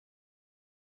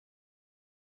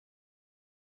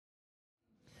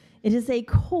It is a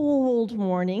cold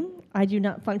morning. I do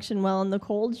not function well in the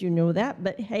cold, you know that,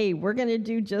 but hey, we're going to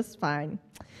do just fine.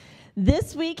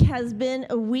 This week has been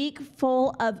a week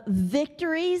full of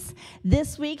victories.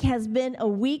 This week has been a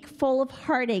week full of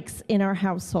heartaches in our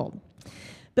household.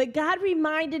 But God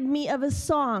reminded me of a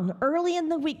song early in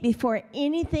the week before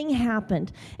anything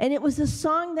happened. And it was a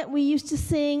song that we used to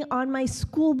sing on my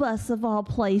school bus of all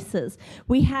places.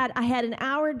 I had an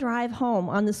hour drive home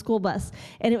on the school bus.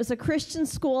 And it was a Christian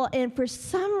school. And for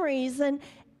some reason,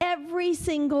 every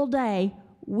single day,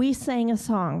 we sang a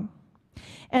song.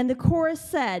 And the chorus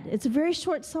said, it's a very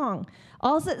short song.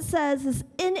 All it says is,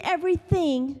 in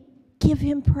everything, give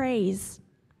him praise.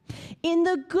 In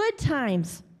the good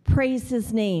times, praise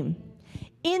his name.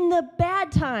 In the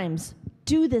bad times,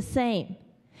 do the same.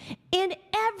 In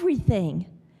everything,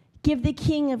 give the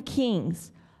King of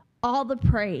Kings all the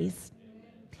praise.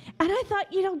 And I thought,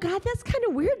 God, that's kind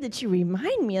of weird that you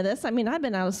remind me of this. I mean, I've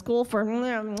been out of school for,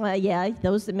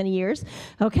 those many years.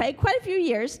 Okay, quite a few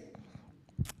years.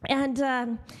 And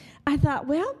I thought,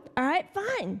 well, all right,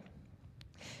 fine.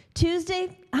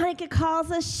 Tuesday, Annika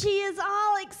calls us. She is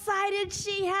all excited.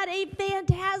 She had a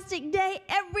fantastic day.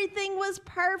 Everything was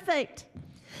perfect.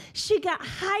 She got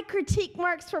high critique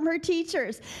marks from her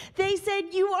teachers. They said,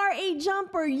 you are a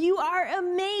jumper. You are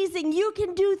amazing. You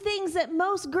can do things that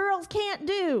most girls can't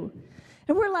do.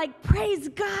 And we're like, praise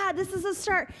God, this is a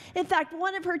start. In fact,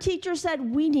 one of her teachers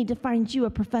said, we need to find you a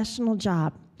professional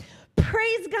job.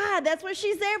 Praise God, that's what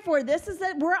she's there for. This is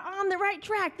it. We're on the right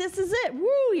track. This is it.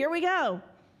 Woo, here we go.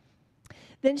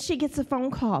 Then she gets a phone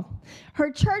call.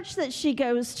 Her church that she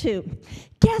goes to,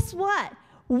 guess what?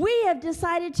 We have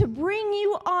decided to bring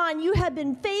you on. You have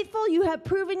been faithful. You have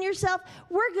proven yourself.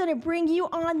 We're going to bring you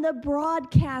on the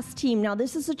broadcast team. Now,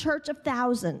 this is a church of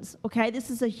thousands, okay? This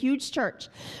is a huge church.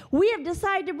 We have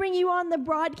decided to bring you on the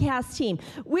broadcast team.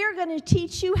 We're going to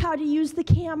teach you how to use the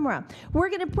camera. We're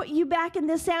going to put you back in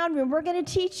the sound room. We're going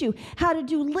to teach you how to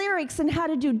do lyrics and how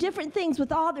to do different things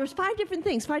there's 5 different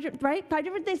things, right? 5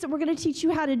 different things that we're going to teach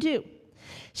you how to do.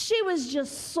 She was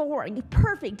just soaring.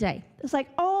 Perfect day. It's like,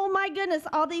 oh my goodness,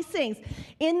 all these things.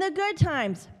 In the good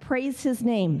times, praise his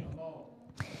name.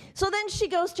 So then she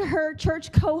goes to her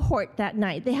church cohort that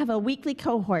night. They have a weekly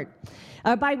cohort,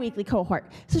 a bi-weekly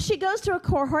cohort. So she goes to a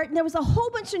cohort, and there was a whole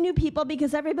bunch of new people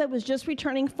because everybody was just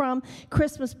returning from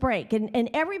Christmas break. And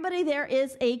everybody there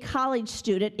is a college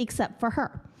student except for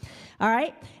her. All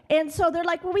right? And so they're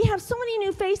like, well, we have so many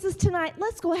new faces tonight.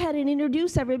 Let's go ahead and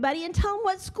introduce everybody and tell them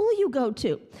what school you go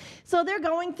to. So they're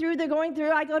going through.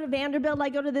 I go to Vanderbilt. I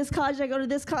go to this college. I go to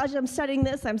this college. I'm studying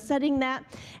this. I'm studying that.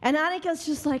 And Annika's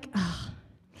just like,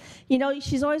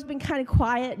 she's always been kind of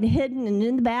quiet and hidden and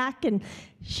in the back. And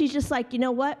she's just like, you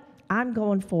know what? I'm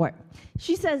going for it.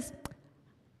 She says,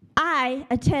 I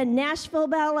attend Nashville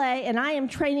Ballet, and I am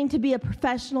training to be a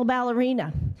professional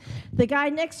ballerina. The guy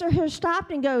next to her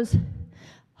stopped and goes,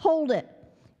 hold it.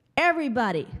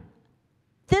 Everybody,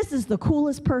 this is the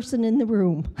coolest person in the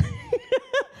room.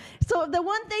 So the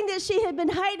one thing that she had been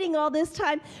hiding all this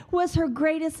time was her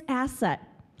greatest asset.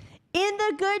 In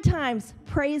the good times,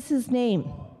 praise his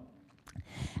name.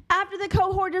 After the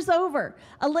cohort is over,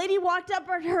 a lady walked up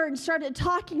at her and started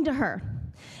talking to her.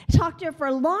 Talked to her for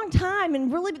a long time,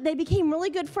 and they became really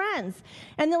good friends.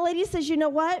 And the lady says, you know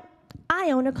what?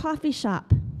 I own a coffee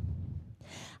shop.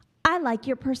 I like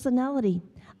your personality.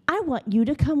 I want you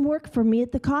to come work for me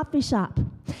at the coffee shop. In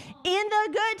the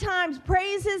good times,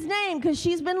 praise his name, because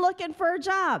she's been looking for a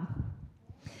job.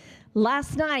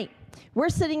 Last night, we're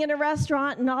sitting in a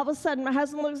restaurant, and all of a sudden, my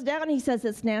husband looks down, and he says,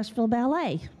 it's Nashville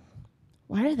Ballet.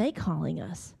 Why are they calling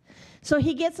us? So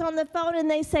he gets on the phone, and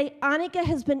they say, Annika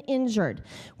has been injured.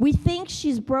 We think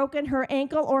she's broken her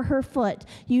ankle or her foot.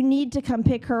 You need to come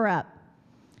pick her up.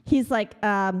 He's like,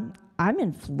 I'm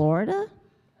in Florida?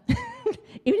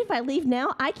 Even if I leave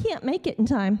now, I can't make it in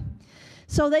time.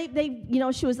 So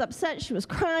she was upset. She was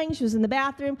crying. She was in the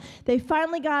bathroom. They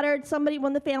finally got her.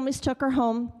 One of the families took her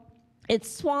home.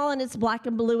 It's swollen. It's black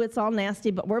and blue. It's all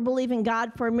nasty. But we're believing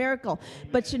God for a miracle.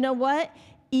 But you know what?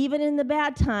 Even in the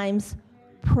bad times,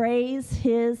 praise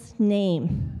his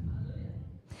name.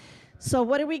 So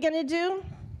what are we going to do?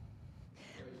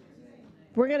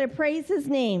 We're going to praise his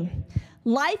name.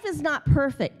 Life is not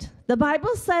perfect. The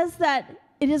Bible says that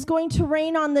it is going to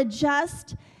rain on the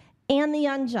just and the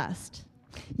unjust.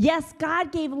 Yes,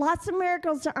 God gave lots of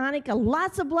miracles to Annika,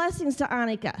 lots of blessings to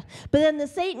Annika. But then the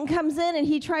Satan comes in and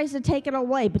he tries to take it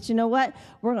away. But you know what?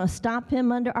 We're going to stop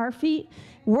him under our feet.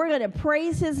 We're going to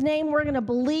praise his name. We're going to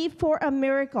believe for a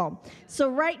miracle. So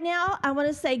right now, I want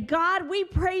to say, God, we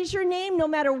praise your name no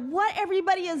matter what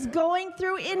everybody is going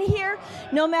through in here,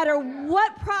 no matter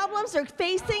what problems they're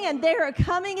facing and they are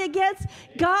coming against.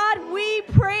 God, we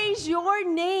praise your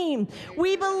name.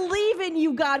 We believe in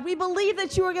you, God. We believe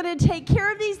that you are going to take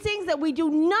care of these things, that we do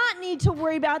not need to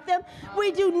worry about them.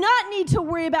 We do not need to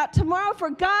worry about tomorrow, for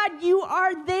God, you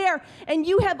are there, and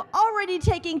you have already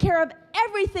taken care of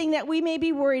everything that we may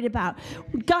be worried about.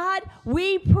 God,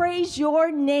 we praise your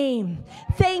name.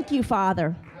 Thank you,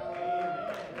 Father.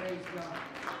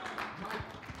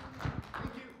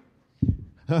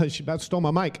 She about stole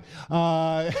my mic.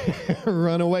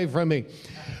 Run away from me.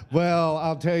 Well,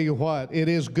 I'll tell you what, it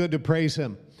is good to praise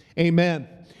him. Amen.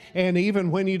 And even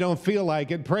when you don't feel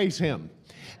like it, praise him.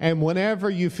 And whenever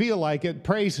you feel like it,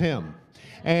 praise him.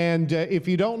 And if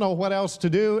you don't know what else to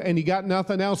do and you got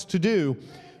nothing else to do,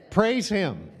 praise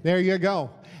him. There you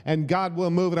go. And God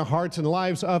will move in the hearts and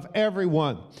lives of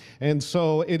everyone. And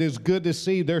so it is good to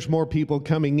see there's more people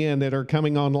coming in that are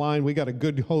coming online. We got a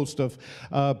good host of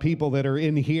people that are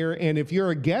in here. And if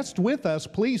you're a guest with us,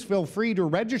 please feel free to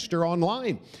register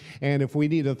online. And if we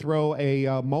need to throw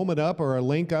a moment up or a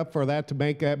link up for that to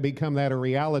make that become that a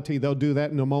reality, they'll do that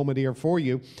in a moment here for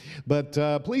you. But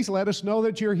please let us know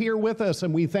that you're here with us.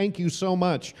 And we thank you so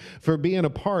much for being a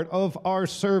part of our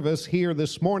service here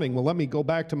this morning. Well, let me go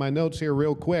back to my notes here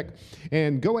real quick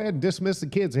and go ahead and dismiss the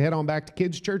kids. Head on back to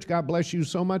Kids Church. God bless you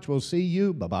so much. We'll see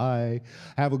you. Bye-bye.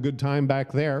 Have a good time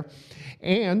back there.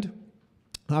 And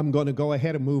I'm going to go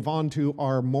ahead and move on to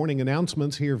our morning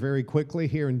announcements here very quickly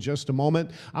here in just a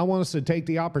moment. I want us to take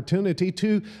the opportunity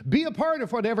to be a part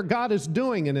of whatever God is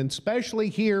doing, and especially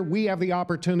here we have the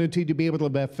opportunity to be able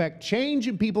to affect change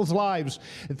in people's lives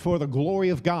for the glory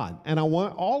of God, and I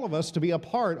want all of us to be a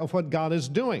part of what God is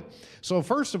doing. So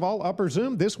first of all, Upper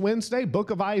Zoom, this Wednesday, Book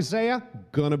of Isaiah,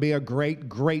 going to be a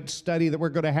great study that we're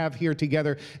going to have here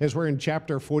together as we're in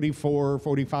chapter 44,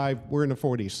 45, we're in the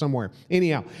 40s somewhere.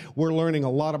 Anyhow, we're learning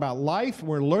a lot about life.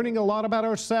 We're learning a lot about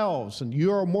ourselves, and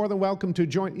you're more than welcome to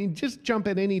join. Just jump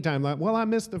in anytime. Like, well, I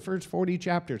missed the first 40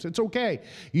 chapters. It's okay.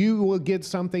 You will get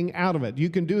something out of it.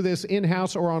 You can do this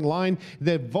in-house or online.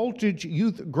 The Voltage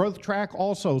Youth Growth Track,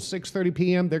 also 6:30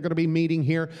 p.m. They're going to be meeting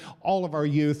here. All of our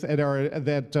youth that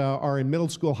are in middle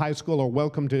school, high school are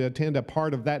welcome to attend a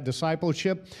part of that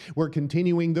discipleship. We're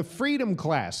continuing the Freedom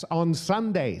Class on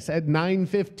Sundays at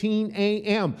 9:15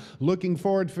 a.m. Looking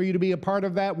forward for you to be a part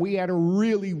of that. We had a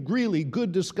really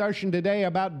good discussion today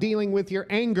about dealing with your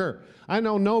anger. I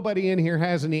know nobody in here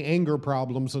has any anger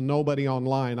problems, and nobody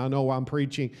online. I know I'm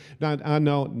preaching. I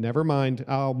know, never mind.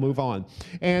 I'll move on.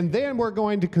 And then we're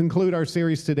going to conclude our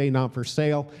series today, Not for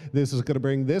Sale. This is going to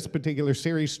bring this particular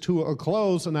series to a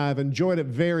close, and I've enjoyed it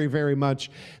very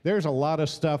much. There's a lot of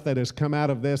stuff that has come out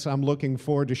of this. I'm looking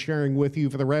forward to sharing with you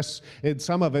for the rest.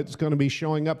 Some of it's going to be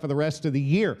showing up for the rest of the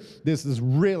year. This has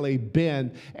really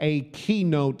been a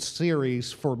keynote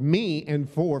series for me and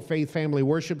for Faith Family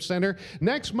Worship Center.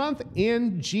 Next month,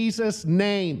 In Jesus'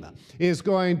 Name is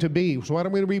going to be. So what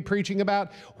I'm going to be preaching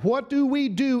about, what do we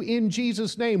do in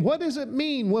Jesus' name? What does it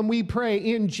mean when we pray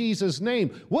in Jesus' name?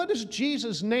 What does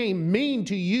Jesus' name mean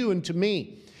to you and to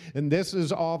me? And this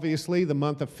is obviously the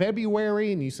month of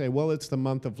February, and you say, well, it's the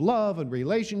month of love and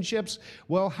relationships.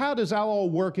 Well, how does that all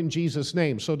work in Jesus'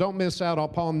 name? So don't miss out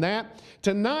upon that.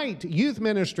 Tonight, Youth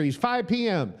Ministries, 5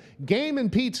 p.m., game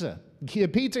and pizza.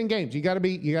 Pizza and games. You got to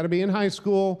be in high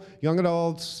school, young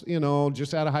adults,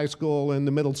 just out of high school, and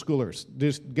the middle schoolers.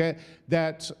 Just get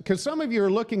that, because some of you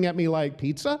are looking at me like,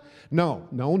 pizza? No,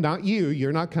 not you.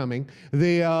 You're not coming.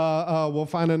 We'll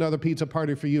find another pizza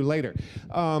party for you later.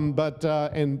 And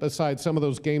besides, some of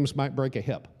those games might break a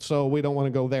hip, so we don't want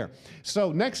to go there.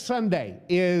 So next Sunday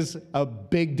is a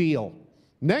big deal.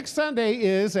 Next Sunday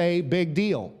is a big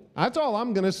deal. That's all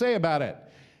I'm going to say about it.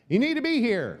 You need to be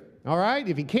here. All right?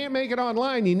 If you can't make it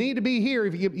online, you need to be here.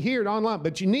 If you hear it online,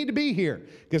 but you need to be here,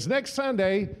 because next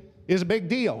Sunday is a big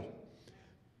deal.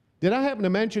 Did I happen to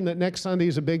mention that next Sunday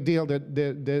is a big deal?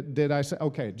 Did I say?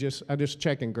 Okay, I just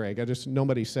checking, Greg.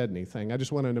 Nobody said anything. I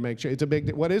just wanted to make sure. It's a big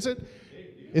deal. What is it?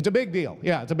 It's a big deal.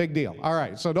 Yeah, it's a big deal. All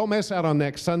right, so don't miss out on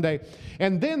next Sunday.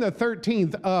 And then the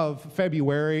 13th of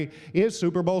February is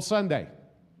Super Bowl Sunday.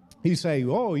 You say,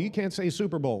 oh, you can't say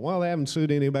Super Bowl. Well, they haven't sued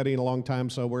anybody in a long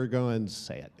time, so we're going to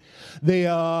say it.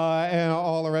 And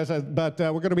all the rest but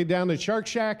we're going to be down at Shark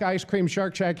Shack, Ice Cream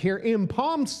Shark Shack here in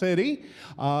Palm City.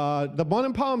 The one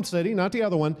in Palm City, not the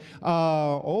other one.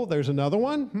 Oh, there's another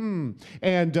one.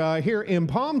 And here in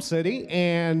Palm City,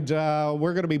 and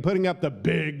we're going to be putting up the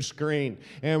big screen,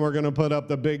 and we're going to put up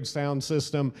the big sound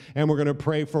system, and we're going to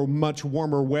pray for much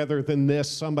warmer weather than this.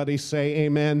 Somebody say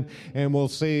amen. And we'll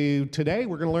see today.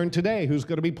 We're going to learn today who's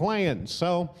going to be playing.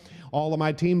 So all of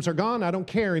my teams are gone. I don't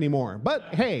care anymore.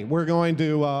 But hey, we're going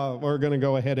to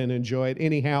go ahead and enjoy it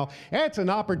anyhow. It's an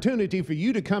opportunity for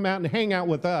you to come out and hang out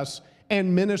with us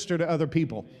and minister to other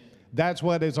people. That's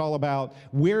what it's all about.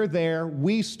 We're there.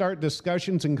 We start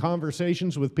discussions and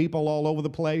conversations with people all over the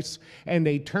place, and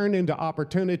they turn into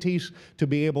opportunities to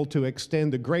be able to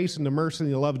extend the grace and the mercy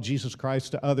and the love of Jesus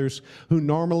Christ to others who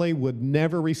normally would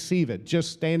never receive it,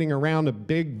 just standing around a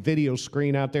big video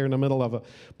screen out there in the middle of a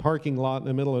parking lot in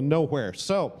the middle of nowhere.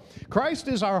 So Christ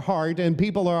is our heart, and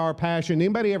people are our passion.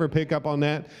 Anybody ever pick up on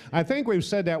that? I think we've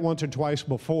said that once or twice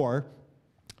before.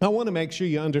 I want to make sure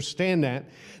you understand that.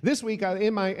 This week,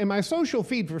 in my social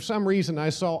feed, for some reason,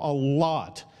 I saw a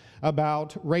lot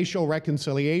about racial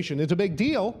reconciliation. It's a big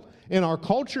deal in our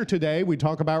culture today. We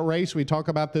talk about race. We talk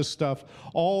about this stuff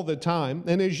all the time.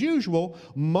 And as usual,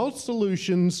 most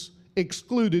solutions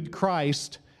excluded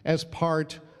Christ as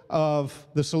part of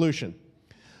the solution.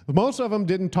 Most of them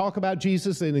didn't talk about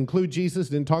Jesus. They didn't include Jesus,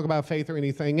 didn't talk about faith or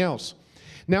anything else.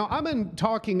 Now, I've been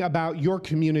talking about your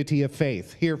community of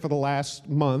faith here for the last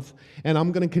month, and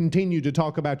I'm going to continue to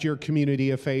talk about your community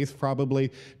of faith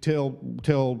probably till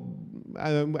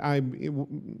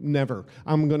never.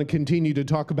 I'm going to continue to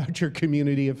talk about your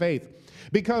community of faith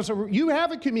because you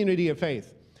have a community of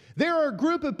faith. There are a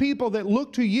group of people that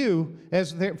look to you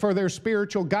for their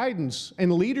spiritual guidance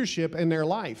and leadership in their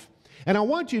life. And I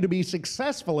want you to be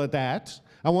successful at that.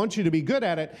 I want you to be good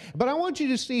at it, but I want you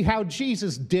to see how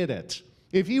Jesus did it.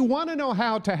 If you want to know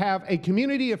how to have a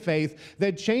community of faith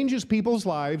that changes people's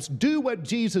lives, do what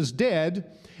Jesus did,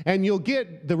 and you'll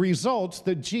get the results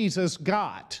that Jesus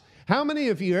got. How many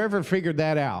of you ever figured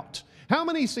that out? How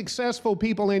many successful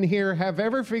people in here have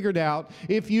ever figured out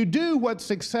if you do what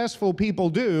successful people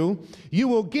do, you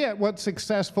will get what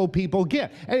successful people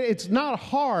get? It's not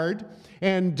hard.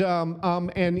 And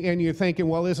you're thinking,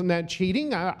 well, isn't that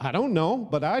cheating? I don't know,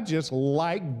 but I just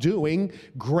like doing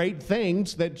great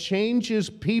things that changes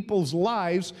people's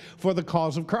lives for the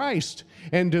cause of Christ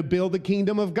and to build the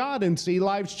kingdom of God and see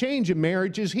lives change and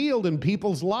marriages healed and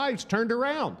people's lives turned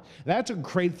around. That's a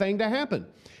great thing to happen.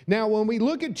 Now, when we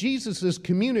look at Jesus's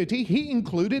community, he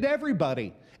included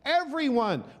everybody.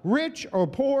 Everyone, rich or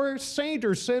poor, saint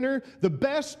or sinner, the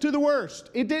best to the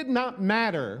worst. It did not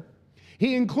matter.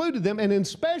 He included them, and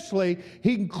especially,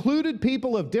 he included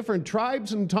people of different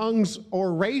tribes and tongues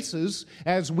or races,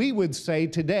 as we would say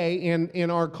today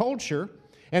in our culture,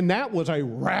 and that was a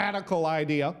radical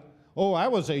idea. Oh,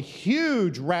 that was a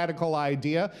huge radical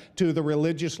idea to the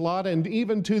religious lot and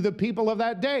even to the people of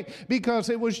that day, because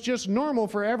it was just normal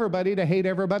for everybody to hate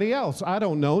everybody else. I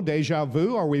don't know, deja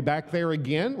vu, are we back there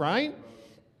again, right?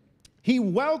 He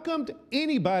welcomed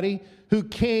anybody who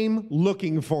came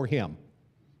looking for him.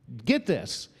 Get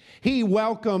this. He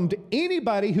welcomed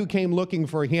anybody who came looking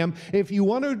for him. If you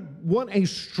want a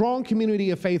strong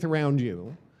community of faith around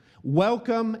you,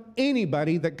 welcome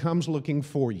anybody that comes looking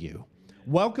for you.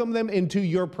 Welcome them into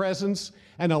your presence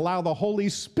and allow the Holy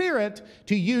Spirit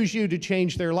to use you to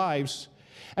change their lives.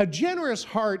 A generous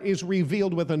heart is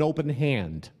revealed with an open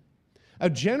hand. A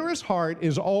generous heart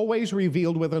is always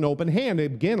revealed with an open hand.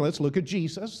 Again, let's look at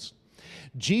Jesus.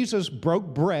 Jesus broke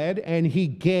bread and he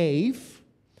gave.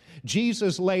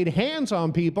 Jesus laid hands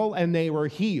on people and they were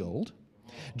healed.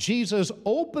 Jesus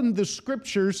opened the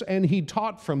scriptures and he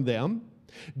taught from them.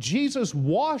 Jesus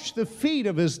washed the feet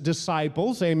of his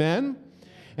disciples, amen.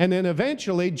 And then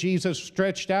eventually Jesus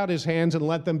stretched out his hands and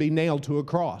let them be nailed to a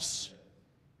cross.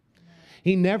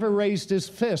 He never raised his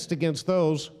fist against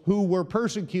those who were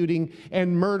persecuting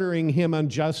and murdering him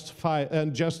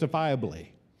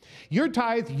unjustifiably. Your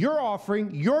tithe, your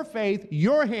offering, your faith,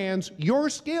 your hands, your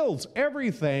skills,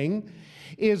 everything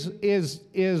is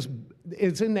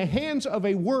in the hands of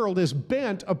a world is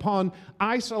bent upon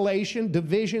isolation,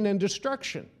 division, and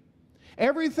destruction.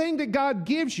 Everything that God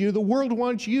gives you, the world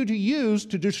wants you to use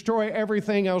to destroy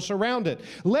everything else around it.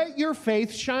 Let your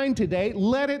faith shine today.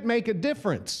 Let it make a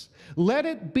difference. Let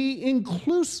it be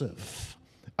inclusive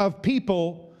of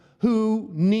people who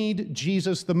need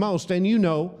Jesus the most. And you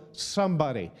know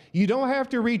somebody. You don't have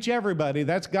to reach everybody.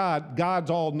 That's God.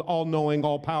 God's all-knowing,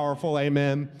 all-powerful,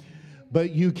 amen.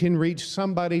 but you can reach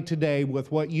somebody today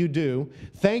with what you do.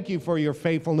 Thank you for your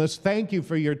faithfulness. Thank you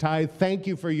for your tithe. Thank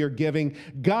you for your giving.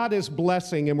 God is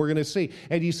blessing, and we're going to see.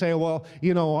 And you say, well,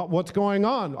 you know, what's going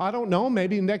on? I don't know.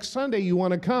 Maybe next Sunday you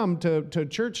want to come to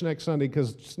church next Sunday,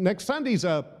 because next Sunday's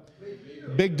a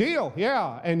big deal,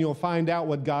 yeah, and you'll find out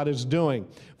what God is doing.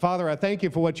 Father, I thank you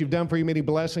for what you've done for your many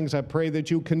blessings. I pray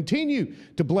that you continue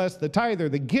to bless the tither,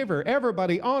 the giver,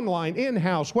 everybody online,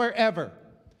 in-house, wherever.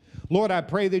 Lord, I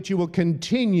pray that you will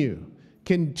continue.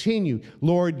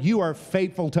 Lord, you are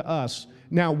faithful to us.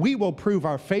 Now we will prove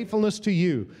our faithfulness to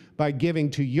you by giving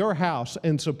to your house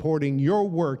and supporting your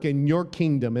work in your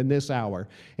kingdom in this hour.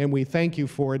 And we thank you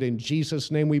for it. In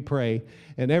Jesus' name we pray.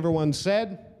 And everyone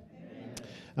said,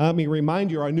 let me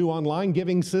remind you, our new online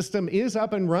giving system is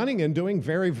up and running and doing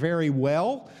very, very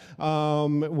well.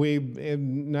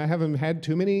 I haven't had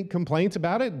too many complaints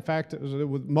about it. In fact,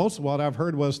 most of what I've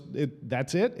heard was,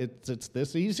 that's it? It's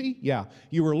this easy? Yeah.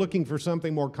 You were looking for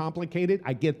something more complicated?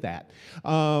 I get that.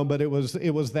 But it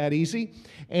was that easy.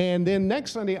 And then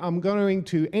next Sunday, I'm going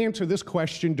to answer this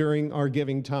question during our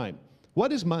giving time.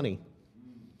 What is money?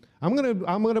 I'm going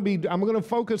to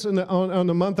focus on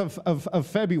the month of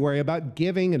February about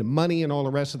giving and money and all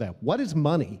the rest of that. What is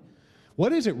money?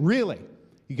 What is it really?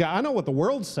 I know what the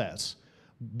world says,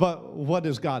 but what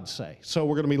does God say? So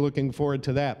we're going to be looking forward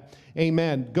to that.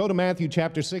 Amen. Go to Matthew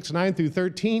chapter 6, 9 through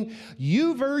 13.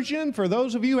 YouVersion, for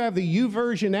those of you who have the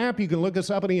YouVersion app, you can look us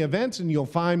up in the events and you'll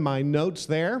find my notes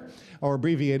there, or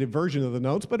abbreviated version of the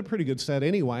notes, but a pretty good set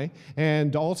anyway.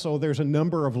 And also there's a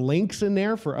number of links in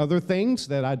there for other things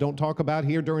that I don't talk about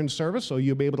here during service, so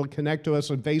you'll be able to connect to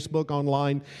us on Facebook,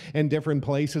 online, and different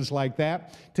places like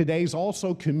that. Today's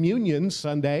also Communion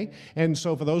Sunday, and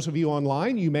so for those of you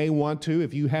online, you may want to,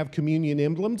 if you have communion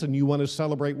emblems and you want to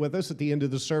celebrate with us at the end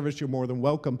of the service, you're more than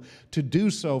welcome to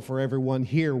do so. For everyone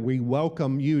here, we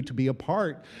welcome you to be a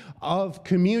part of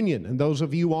communion. And those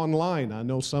of you online, I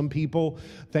know some people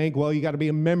think, well, you got to be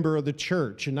a member of the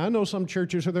church. And I know some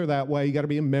churches are that way. You got to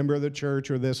be a member of the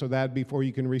church or this or that before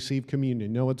you can receive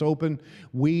communion. No, it's open.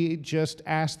 We just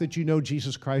ask that you know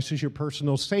Jesus Christ is your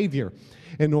personal Savior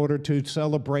in order to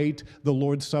celebrate the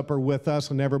Lord's Supper with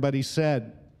us. And everybody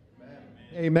said,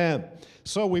 Amen. Amen.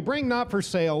 So we bring Not for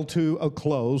Sale to a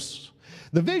close.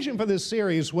 The vision for this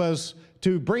series was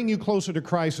to bring you closer to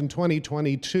Christ in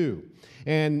 2022.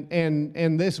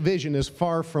 And this vision is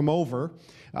far from over.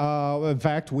 In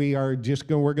fact, we're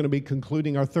going to be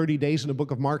concluding our 30 days in the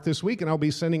book of Mark this week, and I'll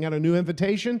be sending out a new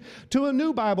invitation to a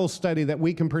new Bible study that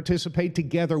we can participate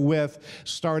together with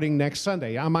starting next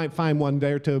Sunday. I might find one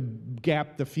there to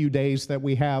gap the few days that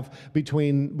we have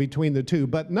between the two.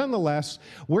 But nonetheless,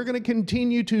 we're going to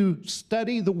continue to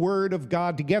study the Word of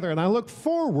God together, and I look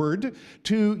forward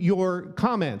to your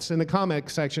comments in the comment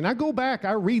section. I go back,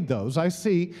 I read those, I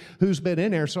see who's been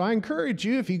in there, so I encourage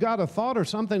you, if you got a thought or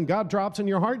something God drops in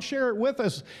your heart, share it with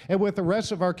us and with the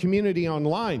rest of our community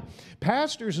online.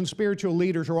 Pastors and spiritual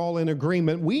leaders are all in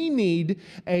agreement. We need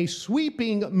a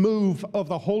sweeping move of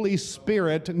the Holy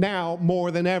Spirit now more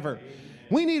than ever.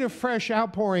 We need a fresh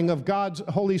outpouring of God's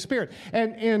Holy Spirit.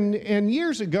 And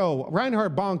years ago,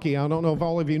 Reinhard Bonnke, I don't know if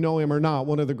all of you know him or not,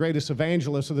 one of the greatest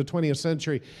evangelists of the 20th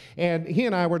century, and he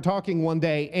and I were talking one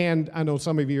day, and I know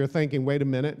some of you are thinking, wait a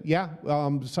minute, yeah,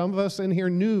 some of us in here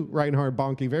knew Reinhard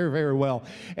Bonnke very, very well.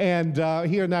 And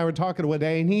he and I were talking one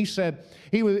day, and he said,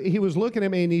 he was looking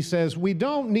at me and he says, we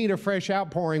don't need a fresh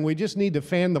outpouring, we just need to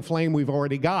fan the flame we've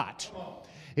already got.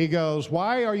 He goes,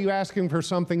 why are you asking for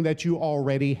something that you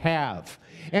already have?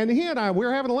 And he and I, we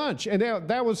were having lunch, and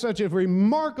that was such a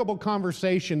remarkable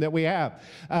conversation that we have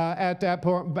at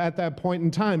that point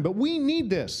in time. But we need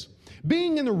this.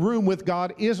 Being in the room with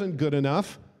God isn't good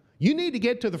enough. You need to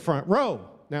get to the front row.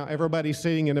 Now, everybody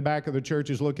sitting in the back of the church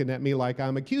is looking at me like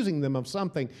I'm accusing them of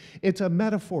something. It's a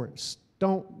metaphor.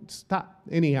 Don't stop.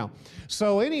 Anyhow,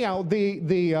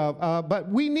 but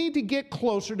we need to get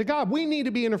closer to God. We need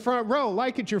to be in the front row,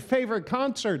 like at your favorite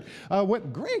concert.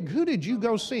 Greg, who did you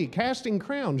go see? Casting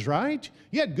Crowns, right?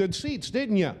 You had good seats,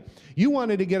 didn't you? You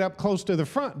wanted to get up close to the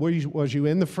front. Was you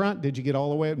in the front? Did you get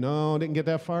all the way up? No, didn't get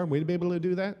that far. We'd be able to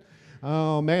do that.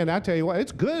 Oh, man, I tell you what,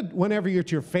 it's good whenever you're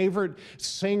at your favorite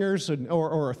singers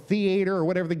or a theater or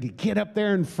whatever, you get up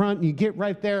there in front and you get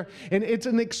right there. And it's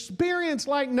an experience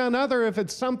like none other if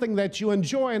it's something that you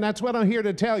enjoy, and that's what I'm here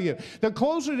to tell you. The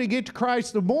closer you get to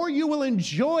Christ, the more you will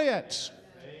enjoy it.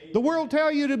 The world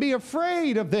tell you to be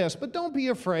afraid of this, but don't be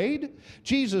afraid.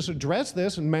 Jesus addressed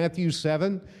this in Matthew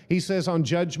 7. He says, on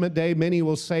Judgment Day, many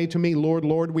will say to me, Lord,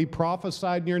 Lord, we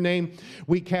prophesied in your name.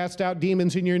 We cast out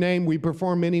demons in your name. We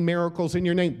perform many miracles in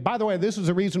your name. By the way, this is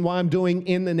the reason why I'm doing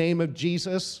in the name of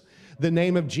Jesus. the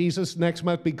name of Jesus next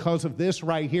month because of this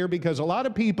right here, because a lot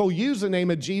of people use the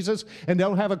name of Jesus and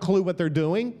don't have a clue what they're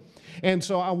doing. And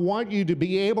so I want you to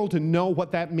be able to know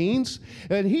what that means.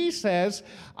 And he says,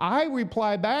 I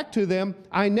reply back to them,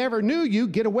 I never knew you.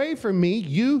 Get away from me,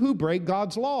 you who break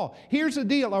God's law. Here's the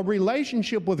deal. A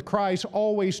relationship with Christ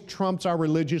always trumps our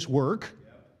religious work.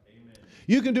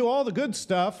 You can do all the good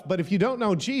stuff, but if you don't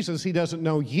know Jesus, he doesn't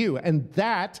know you. And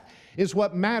that is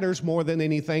what matters more than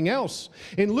anything else.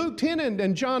 In Luke 10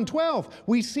 and John 12,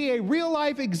 we see a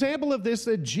real-life example of this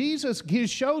that Jesus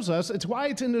shows us. It's why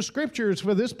it's in the scriptures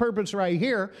for this purpose right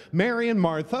here. Mary and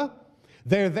Martha,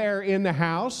 they're there in the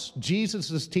house. Jesus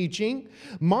is teaching.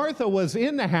 Martha was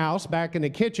in the house back in the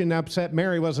kitchen, upset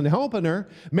Mary wasn't helping her.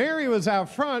 Mary was out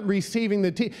front receiving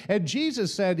the tea. And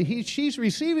Jesus said she's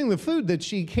receiving the food that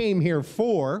she came here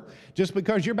for. Just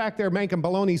because you're back there making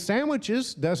bologna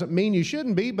sandwiches doesn't mean you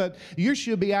shouldn't be, but you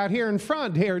should be out here in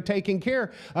front here taking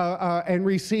care and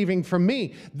receiving from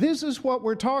me. This is what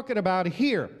we're talking about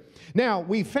here. Now,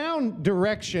 we found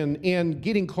direction in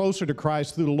getting closer to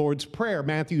Christ through the Lord's Prayer,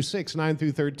 Matthew 6, 9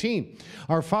 through 13.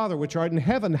 Our Father, which art in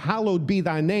heaven, hallowed be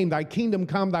thy name. Thy kingdom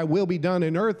come, thy will be done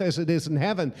in earth as it is in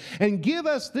heaven. And give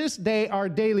us this day our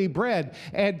daily bread.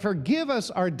 And forgive us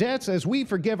our debts as we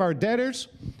forgive our debtors.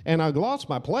 And I lost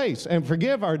my place. And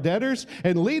forgive our debtors.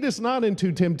 And lead us not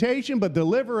into temptation, but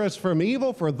deliver us from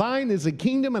evil. For thine is the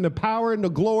kingdom and the power and the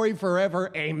glory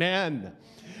forever. Amen.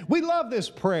 We love this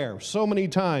prayer so many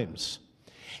times.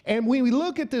 And when we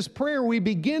look at this prayer, we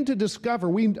begin to discover,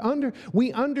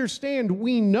 we understand,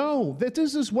 we know that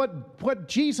this is what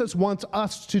Jesus wants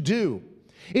us to do.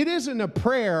 It isn't a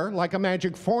prayer like a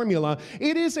magic formula.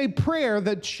 It is a prayer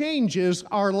that changes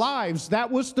our lives. That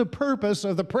was the purpose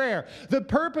of the prayer. The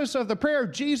purpose of the prayer,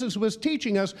 Jesus was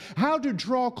teaching us how to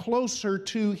draw closer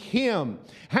to Him,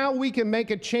 how we can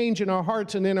make a change in our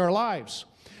hearts and in our lives.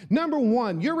 Number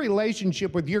one, your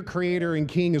relationship with your Creator and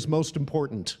King is most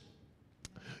important.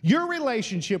 Your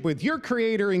relationship with your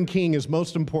Creator and King is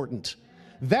most important.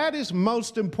 That is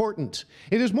most important.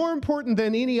 It is more important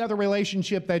than any other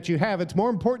relationship that you have. It's more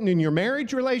important in your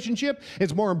marriage relationship.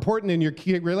 It's more important in your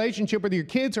relationship with your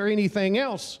kids or anything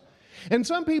else. And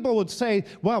some people would say,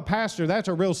 well, Pastor, that's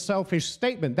a real selfish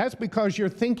statement. That's because you're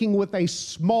thinking with a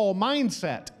small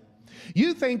mindset.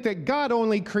 You think that God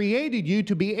only created you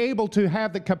to be able to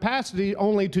have the capacity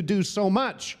only to do so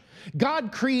much.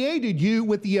 God created you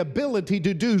with the ability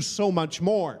to do so much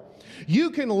more.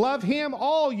 You can love Him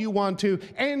all you want to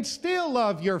and still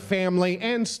love your family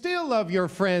and still love your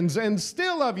friends and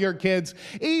still love your kids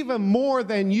even more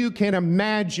than you can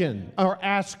imagine or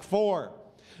ask for.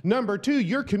 Number two,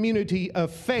 your community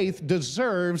of faith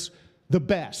deserves the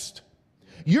best.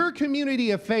 Your community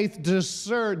of faith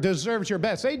deserves your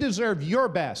best. They deserve your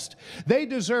best. They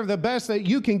deserve the best that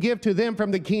you can give to them from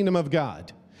the kingdom of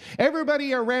God.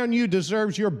 Everybody around you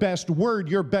deserves your best word,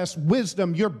 your best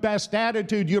wisdom, your best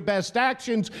attitude, your best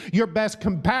actions, your best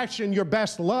compassion, your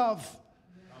best love.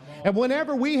 And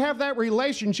whenever we have that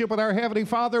relationship with our Heavenly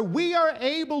Father, we are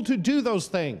able to do those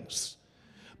things.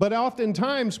 But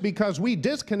oftentimes, because we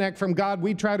disconnect from God,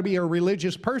 we try to be a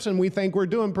religious person. We think we're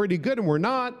doing pretty good, and we're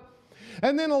not.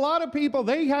 And then a lot of people,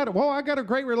 I got a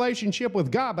great relationship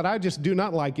with God, but I just do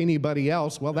not like anybody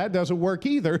else. Well, that doesn't work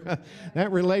either.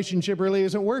 That relationship really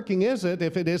isn't working, is it,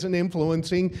 if it isn't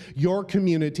influencing your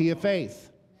community of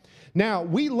faith? Now,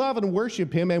 we love and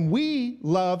worship Him, and we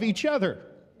love each other.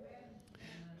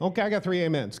 Okay, I got 3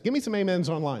 amens. Give me some amens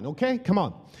online, okay? Come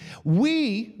on.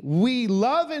 We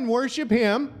love and worship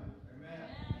Him,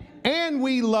 amen, and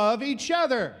we love each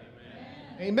other.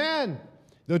 Amen. Amen.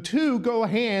 The two go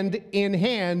hand in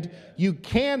hand. You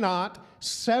cannot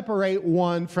separate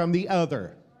one from the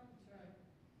other.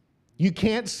 You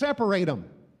can't separate them.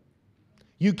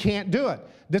 You can't do it.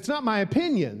 That's not my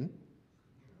opinion.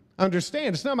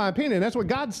 Understand, it's not my opinion. That's what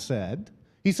God said.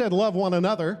 He said, love one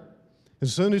another.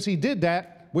 As soon as He did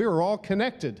that, we were all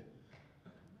connected.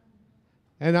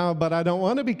 But I don't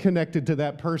want to be connected to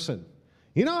that person.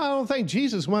 You know, I don't think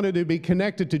Jesus wanted to be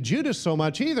connected to Judas so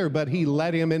much either, but He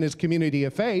led him in his community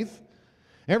of faith.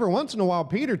 Every once in a while,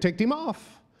 Peter ticked him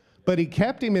off, but He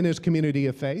kept him in his community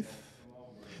of faith.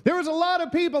 There was a lot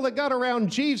of people that got around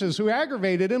Jesus who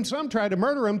aggravated Him. Some tried to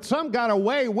murder Him. Some got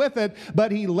away with it,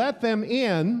 but He let them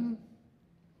in.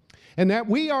 And that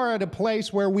we are at a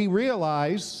place where we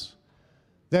realize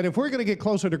that if we're going to get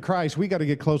closer to Christ, we got to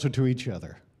get closer to each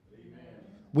other.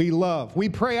 we love. We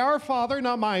pray, our Father,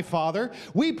 not my Father.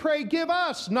 We pray, give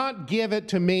us, not give it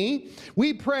to me.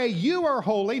 We pray, you are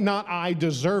holy, not I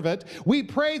deserve it. We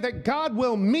pray that God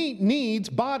will meet needs,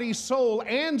 body, soul,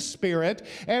 and spirit,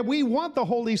 and we want the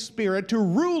Holy Spirit to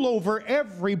rule over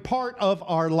every part of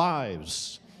our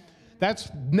lives.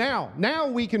 That's now. Now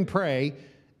we can pray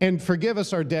and forgive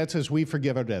us our debts as we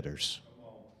forgive our debtors.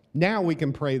 Now we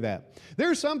can pray that. There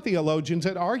are some theologians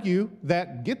that argue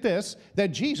that, get this,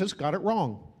 that Jesus got it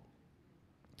wrong.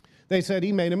 They said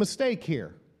he made a mistake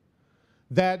here.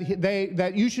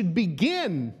 That you should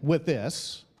begin with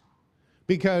this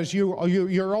because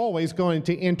you're always going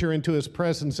to enter into his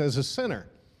presence as a sinner.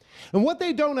 And what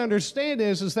they don't understand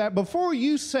is that before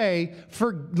you say,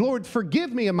 Lord,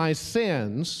 forgive me of my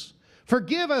sins,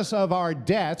 forgive us of our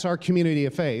debts, our community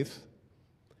of faith,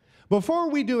 before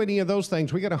we do any of those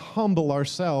things, we got to humble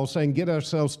ourselves and get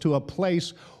ourselves to a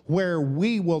place where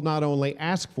we will not only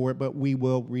ask for it, but we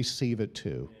will receive it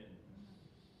too.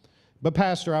 But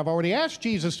Pastor, I've already asked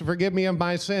Jesus to forgive me of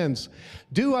my sins.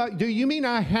 Do you mean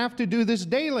I have to do this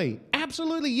daily?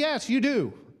 Absolutely, yes, you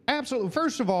do. Absolutely.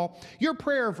 First of all, your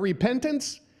prayer of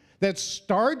repentance that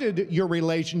started your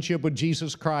relationship with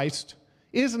Jesus Christ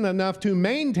isn't enough to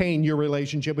maintain your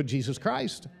relationship with Jesus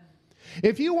Christ.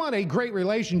 If you want a great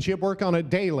relationship, work on it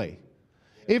daily.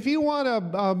 If you want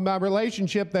a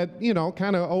relationship that,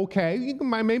 kind of okay,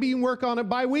 maybe you can work on it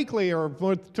biweekly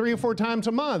or 3 or 4 times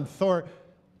a month. Or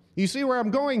you see where I'm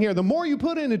going here. The more you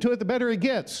put into it, the better it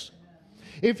gets.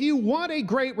 If you want a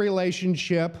great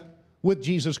relationship with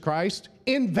Jesus Christ,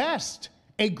 invest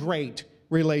a great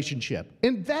relationship.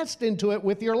 Invest into it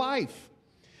with your life.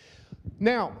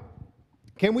 Now,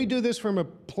 can we do this from a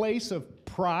place of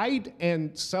pride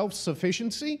and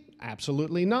self-sufficiency?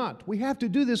 Absolutely not. We have to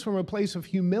do this from a place of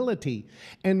humility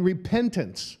and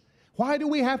repentance. Why do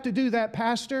we have to do that,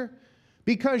 Pastor?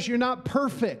 Because you're not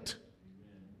perfect.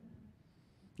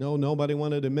 No, nobody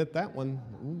wanted to admit that one.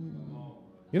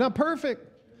 You're not perfect.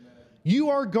 You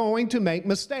are going to make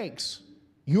mistakes.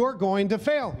 You're going to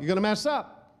fail. You're going to mess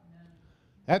up.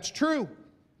 That's true.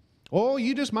 Oh,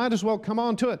 you just might as well come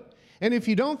on to it. And if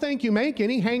you don't think you make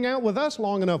any, hang out with us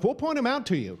long enough. We'll point them out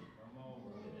to you.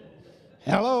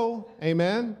 Hello?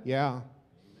 Amen? Yeah.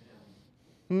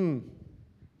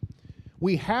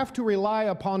 We have to rely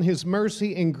upon his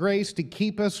mercy and grace to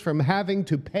keep us from having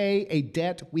to pay a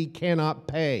debt we cannot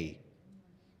pay.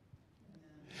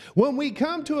 When we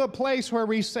come to a place where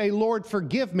we say, Lord,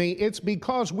 forgive me, it's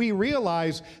because we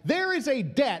realize there is a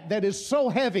debt that is so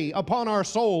heavy upon our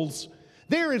souls.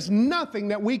 There is nothing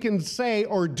that we can say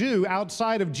or do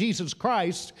outside of Jesus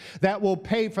Christ that will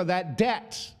pay for that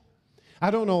debt.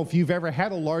 I don't know if you've ever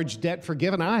had a large debt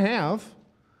forgiven. I have.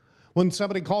 When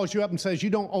somebody calls you up and says, you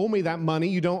don't owe me that money,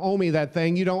 you don't owe me that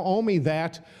thing, you don't owe me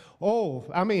that. Oh,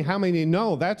 I mean, how many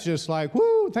know that's just like,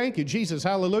 whoo, thank you, Jesus,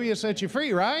 hallelujah, set you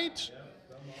free, right?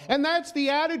 And that's the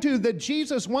attitude that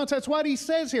Jesus wants. That's what he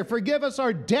says here. Forgive us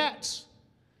our debts.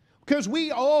 Because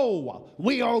we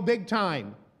owe big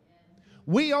time.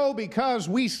 We owe because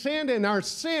we sinned, and our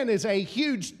sin is a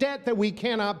huge debt that we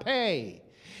cannot pay.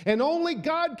 And only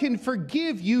God can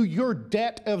forgive you your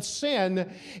debt of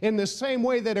sin in the same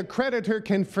way that a creditor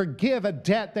can forgive a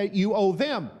debt that you owe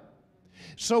them.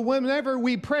 So whenever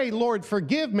we pray, Lord,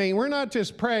 forgive me, we're not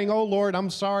just praying, oh, Lord, I'm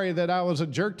sorry that I was a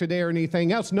jerk today or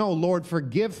anything else. No, Lord,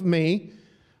 forgive me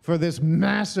for this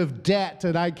massive debt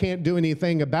that I can't do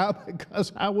anything about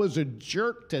because I was a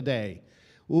jerk today.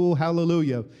 Ooh,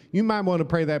 hallelujah. You might want to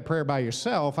pray that prayer by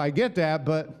yourself. I get that,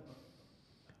 but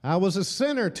I was a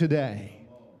sinner today.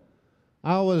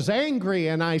 I was angry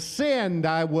and I sinned.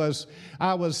 I was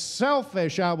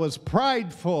selfish. I was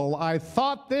prideful. I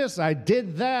thought this. I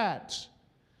did that.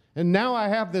 And now I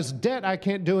have this debt I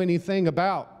can't do anything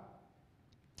about.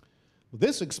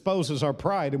 This exposes our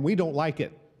pride, and we don't like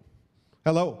it.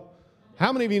 Hello?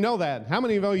 How many of you know that? How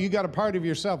many of you got a part of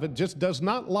yourself that just does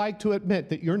not like to admit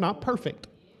that you're not perfect?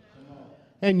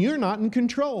 And you're not in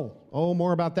control. Oh,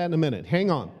 more about that in a minute. Hang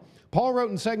on. Paul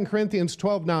wrote in 2 Corinthians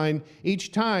 12:9,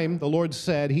 each time the Lord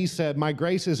said, he said, my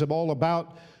grace is all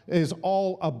about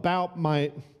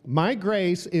my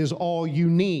grace is all you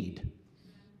need.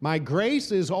 My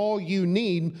grace is all you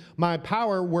need. My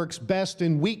power works best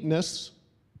in weakness.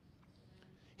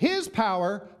 His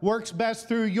power works best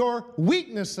through your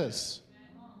weaknesses.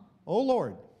 Oh,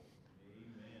 Lord.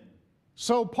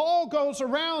 So Paul goes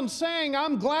around saying,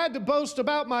 I'm glad to boast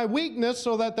about my weakness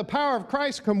so that the power of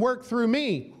Christ can work through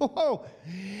me. Whoa.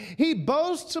 He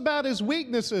boasts about his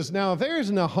weaknesses. Now, if there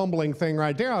isn't a humbling thing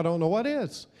right there, I don't know what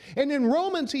is. And in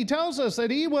Romans, he tells us that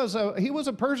he was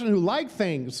a person who liked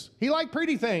things. He liked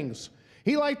pretty things.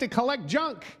 He liked to collect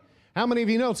junk. How many of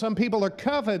you know some people are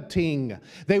coveting?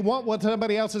 They want what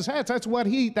somebody else has. That's what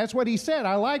he said.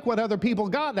 I like what other people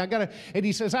got. And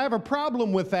he says, I have a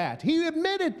problem with that. He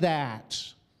admitted that.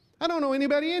 I don't know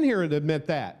anybody in here that admit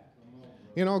that.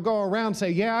 You know, go around and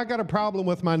say, yeah, I got a problem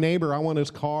with my neighbor. I want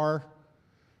his car.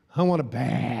 I want it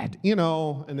bad, you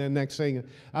know, and then next thing,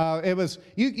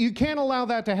 you can't allow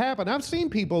that to happen. I've seen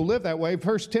people live that way.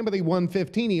 1 Timothy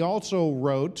 1:15, he also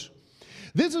wrote,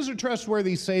 this is a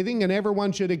trustworthy saying, and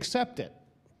everyone should accept it.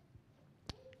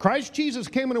 Christ Jesus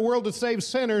came in the world to save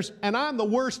sinners, and I'm the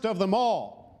worst of them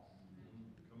all.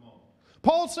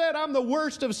 Paul said, I'm the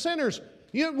worst of sinners.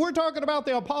 You know, we're talking about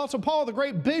the Apostle Paul, the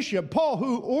great bishop, Paul,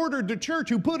 who ordered the church,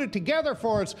 who put it together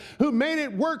for us, who made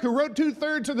it work, who wrote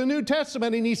 2/3 of the New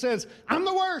Testament, and he says, I'm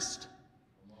the worst.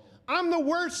 I'm the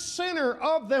worst sinner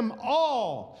of them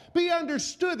all. Be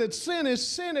understood that sin is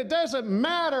sin. It doesn't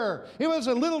matter. It was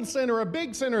a little sin or a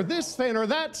big sin or this sin or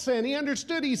that sin. He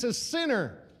understood he's a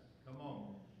sinner. Come on.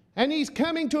 And he's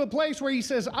coming to a place where he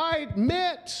says, I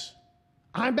admit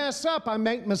I mess up. I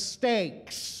make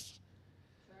mistakes.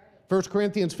 1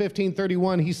 Corinthians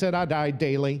 15:31, he said, I die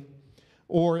daily.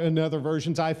 Or in other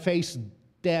versions, I face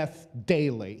death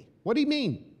daily. What do you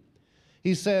mean?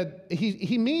 He said,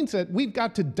 he means that we've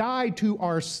got to die to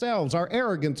ourselves, our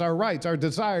arrogance, our rights, our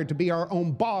desire to be our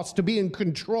own boss, to be in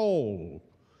control.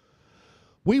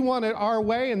 We want it our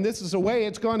way, and this is the way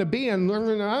it's going to be, and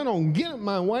I don't get it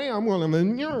my way, I'm going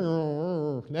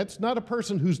to... That's not a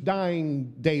person who's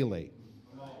dying daily.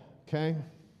 Okay?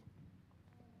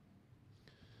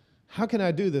 How can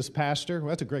I do this, Pastor? Well,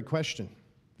 that's a great question.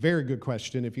 Very good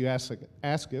question if you ask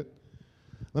it.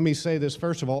 Let me say this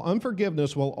first of all.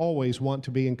 Unforgiveness will always want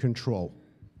to be in control.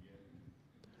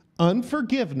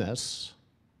 Unforgiveness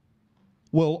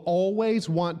will always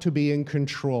want to be in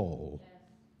control.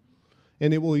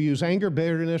 And it will use anger,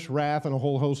 bitterness, wrath, and a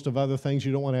whole host of other things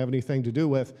you don't want to have anything to do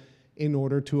with in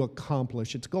order to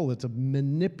accomplish its goal. It's a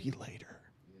manipulator.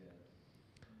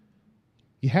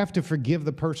 You have to forgive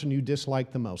the person you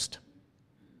dislike the most.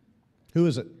 Who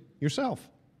is it? Yourself.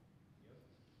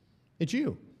 It's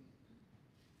you.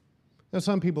 Now,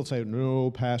 some people say,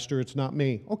 no, Pastor, it's not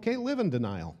me. Okay, live in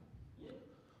denial.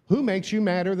 Who makes you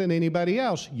madder than anybody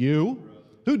else? You.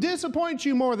 Who disappoints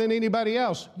you more than anybody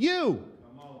else? You.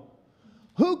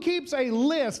 Who keeps a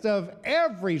list of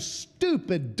every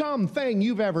stupid, dumb thing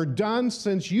you've ever done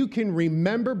since you can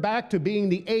remember back to being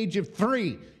the age of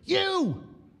 3? You.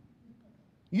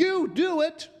 You do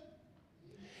it.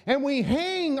 And we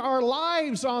hang our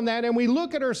lives on that, and we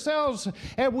look at ourselves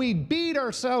and we beat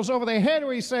ourselves over the head.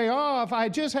 We say, oh, if I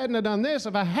just hadn't have done this,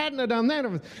 if I hadn't have done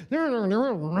that.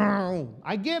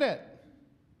 I get it.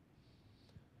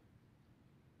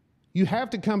 You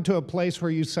have to come to a place where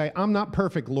you say, I'm not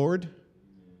perfect, Lord.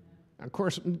 Of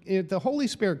course, if the Holy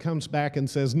Spirit comes back and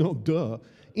says, no, duh.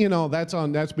 You know,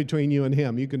 that's between you and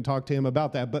him. You can talk to him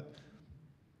about that. But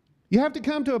you have to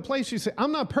come to a place you say,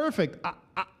 I'm not perfect.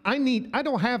 I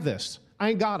don't have this. I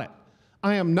ain't got it.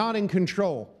 I am not in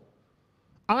control.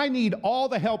 I need all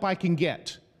the help I can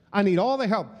get. I need all the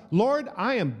help. Lord,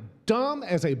 I am dumb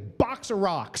as a box of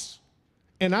rocks,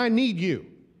 and I need you. Amen.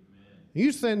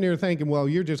 You're sitting there thinking, well,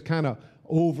 you're just kind of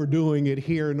overdoing it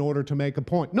here in order to make a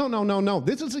point. No.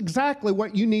 This is exactly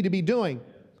what you need to be doing.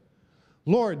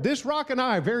 Lord, this rock and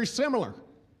I are very similar.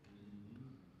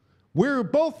 We're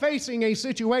both facing a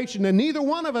situation and neither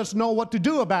one of us know what to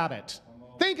do about it.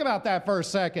 Think about that for a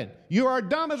second. You are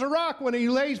dumb as a rock when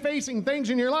you lay facing things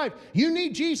in your life. You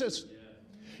need Jesus.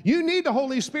 You need the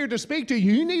Holy Spirit to speak to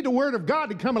you. You need the Word of God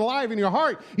to come alive in your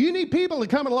heart. You need people to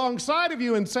come alongside of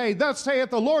you and say, thus saith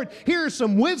the Lord, here's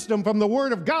some wisdom from the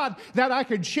Word of God that I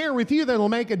could share with you that will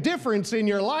make a difference in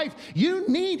your life. You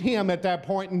need Him at that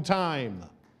point in time.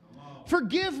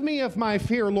 Forgive me of my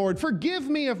fear, Lord. Forgive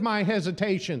me of my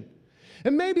hesitation.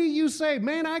 And maybe you say,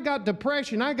 man, I got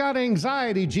depression, I got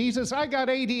anxiety, Jesus, I got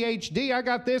ADHD, I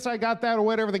got this, I got that, or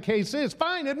whatever the case is.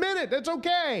 Fine, admit it, that's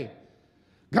okay.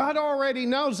 God already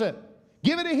knows it.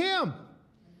 Give it to Him.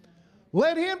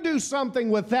 Let Him do something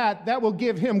with that will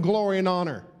give Him glory and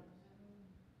honor.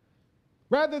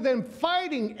 Rather than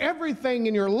fighting everything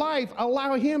in your life,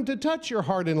 allow Him to touch your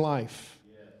heart and life.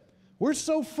 We're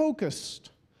so focused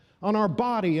on our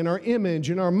body and our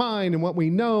image and our mind and what we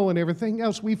know and everything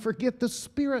else, we forget the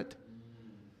Spirit.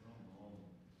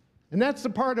 And that's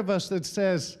the part of us that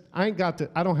says, I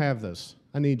don't have this.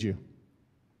 I need you.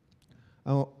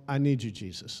 Oh, I need you,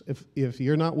 Jesus. If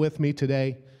you're not with me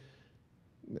today,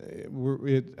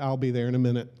 I'll be there in a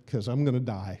minute because I'm going to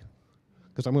die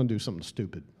because I'm going to do something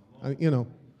stupid.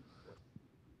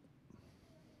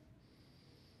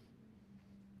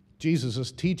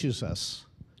 Jesus teaches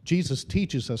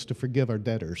us to forgive our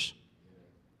debtors.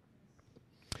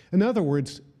 In other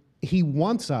words, he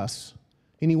wants us,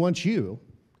 and he wants you,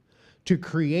 to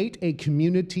create a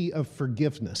community of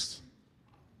forgiveness.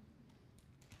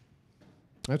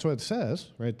 That's what it says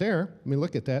right there. Let me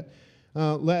look at that.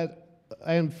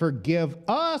 And forgive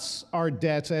us our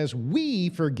debts as we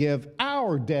forgive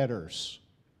our debtors.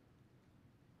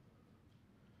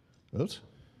 Oops.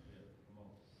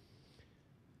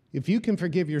 If you can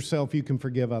forgive yourself, you can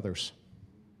forgive others.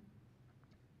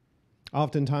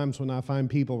 Oftentimes when I find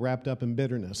people wrapped up in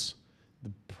bitterness,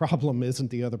 the problem isn't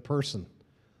the other person.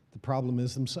 The problem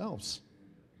is themselves.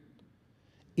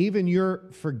 Even your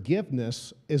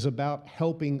forgiveness is about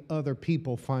helping other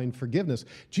people find forgiveness.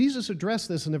 Jesus addressed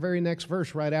this in the very next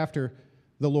verse right after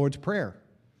the Lord's Prayer.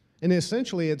 And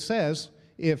essentially it says,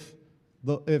 if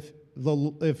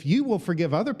you will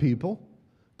forgive other people,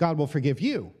 God will forgive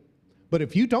you. But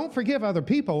if you don't forgive other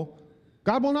people,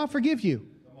 God will not forgive you.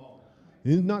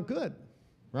 It's not good,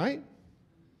 right?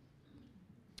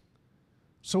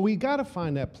 So we got to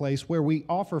find that place where we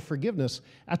offer forgiveness.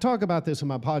 I talk about this in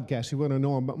my podcast. If you want to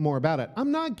know more about it.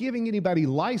 I'm not giving anybody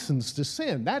license to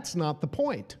sin. That's not the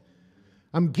point.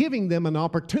 I'm giving them an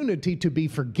opportunity to be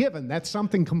forgiven. That's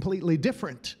something completely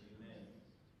different. Amen.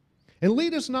 And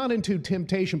lead us not into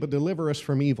temptation, but deliver us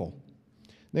from evil.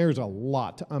 There's a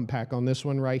lot to unpack on this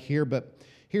one right here, but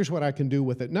here's what I can do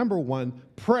with it. Number one,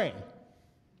 pray.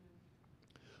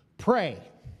 Pray.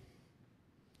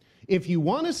 If you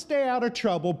want to stay out of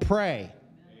trouble, pray.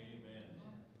 Amen.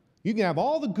 You can have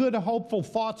all the good, hopeful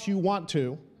thoughts you want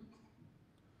to,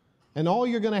 and all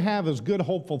you're going to have is good,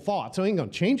 hopeful thoughts. So it ain't going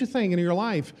to change a thing in your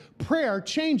life. Prayer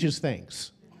changes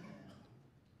things.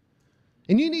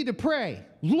 And you need to pray,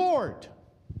 Lord.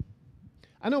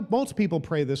 I know most people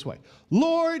pray this way.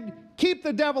 Lord, keep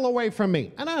the devil away from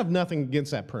me. And I have nothing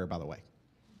against that prayer, by the way.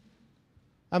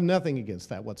 I have nothing against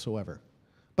that whatsoever.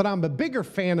 But I'm a bigger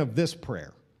fan of this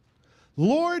prayer.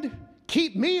 Lord,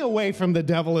 keep me away from the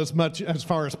devil as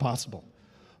far as possible.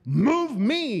 Move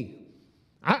me.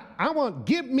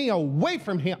 Get me away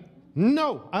from him.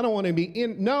 No, I don't want to be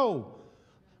in, no.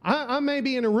 I may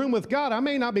be in a room with God. I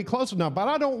may not be close enough, but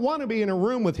I don't want to be in a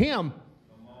room with him.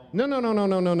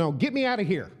 No. Get me out of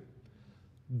here.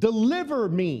 Deliver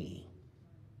me.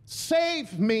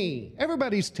 Save me.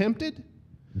 Everybody's tempted.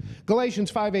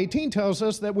 Galatians 5:18 tells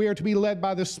us that we are to be led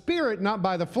by the Spirit, not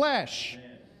by the flesh.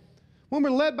 When we're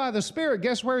led by the Spirit,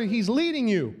 guess where he's leading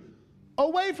you?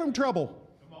 Away from trouble.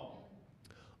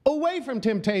 Away from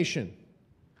temptation.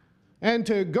 And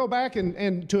to go back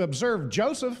and to observe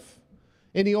Joseph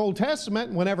in the Old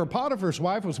Testament, whenever Potiphar's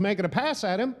wife was making a pass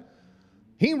at him,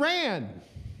 he ran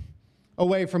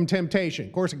away from temptation.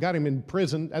 Of course, it got him in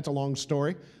prison. That's a long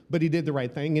story, but he did the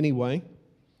right thing anyway.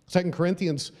 2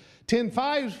 Corinthians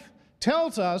 10:5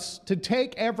 tells us to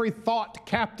take every thought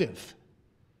captive,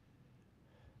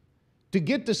 to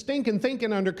get the stinking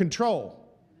thinking under control.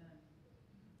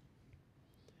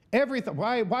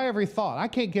 Why every thought? I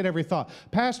can't get every thought.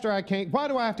 Pastor, I can't. Why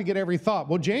do I have to get every thought?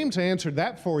 Well, James answered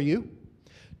that for you.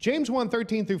 James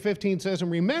 1:13 through 15 says, and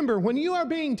remember, when you are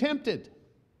being tempted.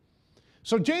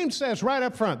 So James says right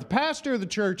up front, the pastor of the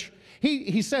church,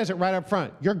 he says it right up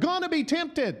front. You're going to be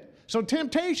tempted. So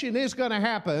temptation is going to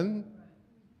happen.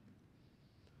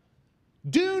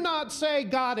 Do not say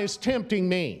God is tempting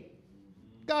me.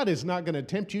 God is not going to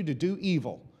tempt you to do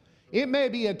evil. It may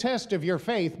be a test of your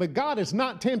faith, but God is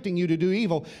not tempting you to do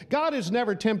evil. God has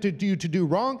never tempted you to do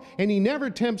wrong, and he never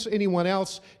tempts anyone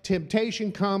else.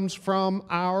 Temptation comes from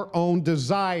our own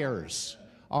desires,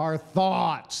 our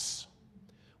thoughts,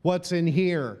 what's in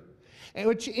here,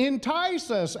 which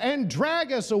entice us and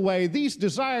drag us away. These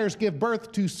desires give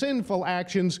birth to sinful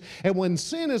actions, and when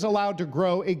sin is allowed to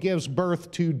grow, it gives birth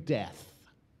to death.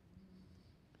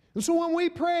 And so when we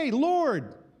pray,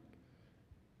 Lord,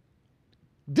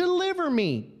 deliver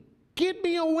me, get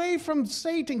me away from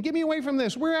Satan, get me away from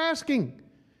this, we're asking,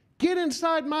 get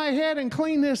inside my head and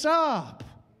clean this up.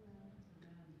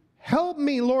 Help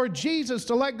me, Lord Jesus,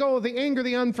 to let go of the anger,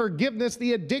 the unforgiveness,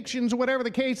 the addictions, whatever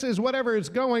the case is, whatever is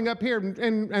going up here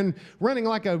and running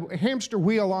like a hamster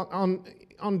wheel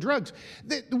on drugs.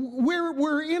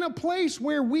 We're in a place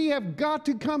where we have got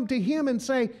to come to him and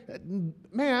say,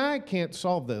 man, I can't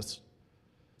solve this.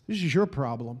 This is your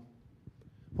problem.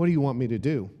 What do you want me to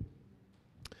do?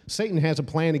 Satan has a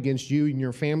plan against you and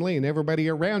your family and everybody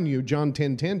around you. John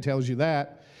 10:10 tells you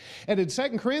that. And in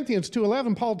 2 Corinthians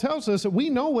 2:11, Paul tells us that we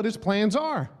know what his plans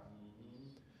are.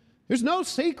 There's no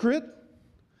secret.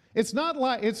 It's not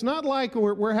like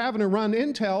we're having to run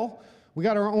intel We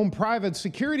got our own private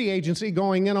security agency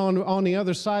going in on the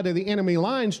other side of the enemy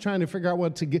lines trying to figure out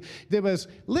what to get. There was,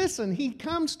 listen, he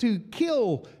comes to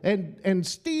kill and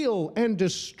steal and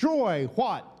destroy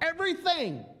what?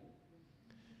 Everything.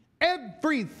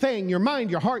 Everything, your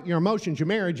mind, your heart, your emotions, your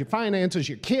marriage, your finances,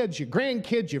 your kids, your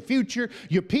grandkids, your future,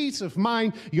 your peace of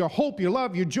mind, your hope, your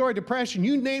love, your joy, depression,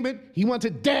 you name it, he wants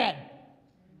it dead,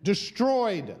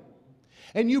 destroyed.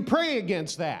 And you pray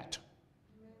against that.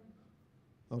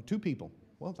 Oh, 2 people.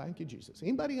 Well, thank you, Jesus.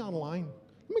 Anybody online?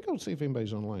 Let me go see if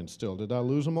anybody's online still. Did I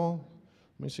lose them all?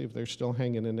 Let me see if they're still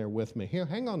hanging in there with me. Here,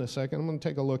 hang on a second. I'm going to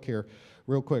take a look here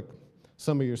real quick.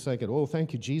 Some of you are thinking, oh,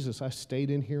 thank you, Jesus. I stayed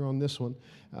in here on this one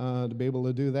to be able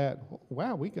to do that.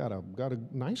 Wow, we got a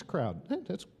nice crowd.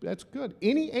 That's good.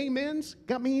 Any amens?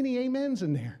 Got me any amens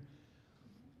in there?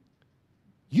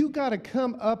 You got to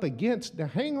come up against, now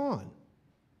hang on.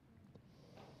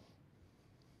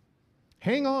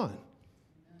 Hang on.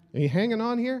 Are you hanging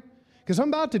on here? Because I'm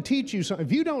about to teach you something.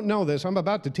 If you don't know this, I'm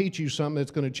about to teach you something that's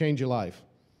going to change your life.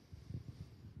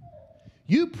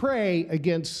 You pray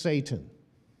against Satan,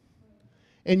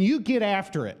 and you get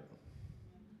after it.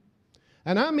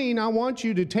 And I mean, I want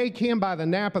you to take him by the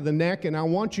nape of the neck, and I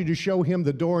want you to show him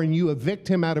the door, and you evict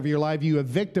him out of your life. You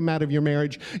evict him out of your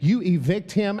marriage. You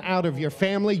evict him out of your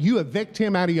family. You evict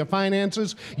him out of your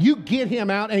finances. You get him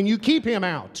out, and you keep him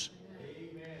out.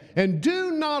 And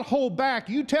do not hold back.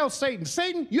 You tell Satan,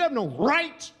 Satan, you have no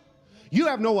right. You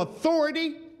have no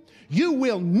authority. You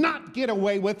will not get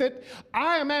away with it.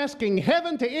 I am asking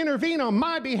heaven to intervene on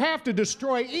my behalf to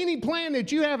destroy any plan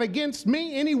that you have against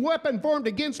me. Any weapon formed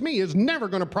against me is never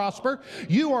going to prosper.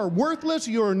 You are worthless.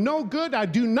 You are no good. I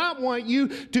do not want you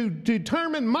to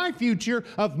determine my future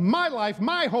of my life,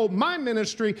 my hope, my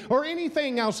ministry, or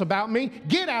anything else about me.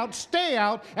 Get out, stay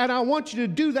out, and I want you to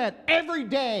do that every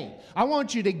day. I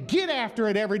want you to get after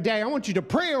it every day. I want you to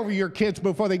pray over your kids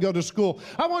before they go to school.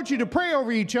 I want you to pray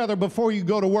over each other before you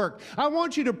go to work. I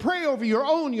want you to pray over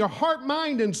your heart,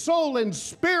 mind, and soul and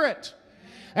spirit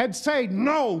and say,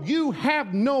 no, you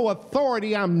have no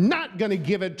authority. I'm not going to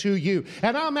give it to you.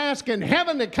 And I'm asking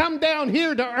heaven to come down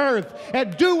here to earth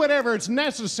and do whatever is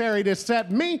necessary to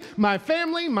set me, my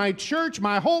family, my church,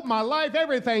 my hope, my life,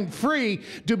 everything free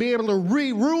to be able to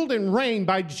be ruled and reigned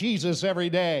by Jesus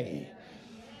every day.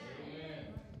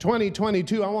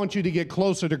 2022, I want you to get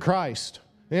closer to Christ.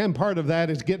 And part of that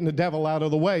is getting the devil out of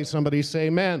the way. Somebody say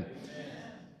amen.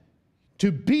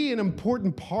 To be an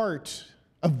important part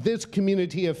of this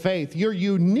community of faith, your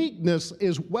uniqueness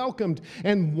is welcomed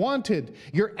and wanted.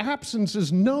 Your absence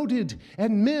is noted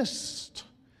and missed.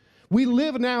 We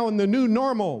live now in the new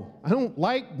normal. I don't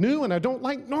like new and I don't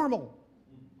like normal.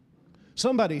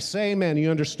 Somebody say amen.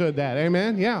 You understood that.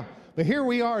 Amen? Yeah. But here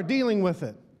we are dealing with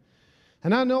it.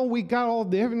 And I know we got all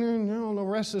the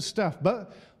rest of the stuff,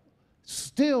 but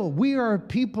still, we are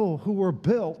people who were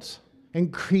built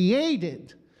and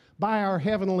created by our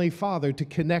Heavenly Father to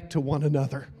connect to one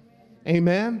another.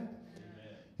 Amen?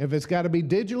 If it's got to be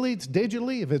digitally, it's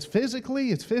digitally. If it's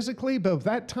physically, it's physically. But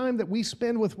that time that we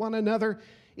spend with one another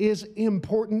is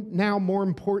important, now more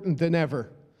important than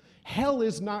ever. Hell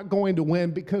is not going to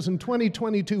win because in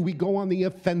 2022 we go on the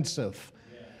offensive.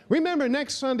 Yeah. Remember,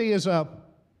 next Sunday is a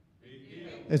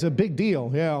big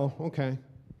deal. Yeah, okay.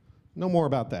 No more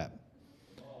about that.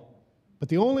 But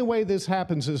the only way this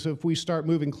happens is if we start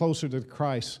moving closer to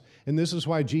Christ. And this is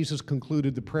why Jesus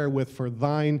concluded the prayer with, for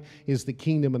thine is the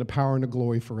kingdom and the power and the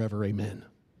glory forever. Amen.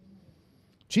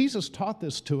 Jesus taught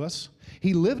this to us.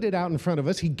 He lived it out in front of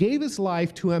us. He gave his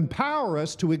life to empower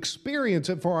us to experience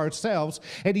it for ourselves.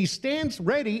 And he stands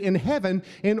ready in heaven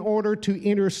in order to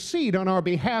intercede on our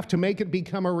behalf to make it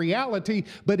become a reality.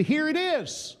 But here it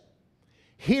is.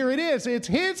 Here it is. It's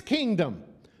his kingdom,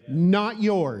 not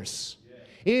yours.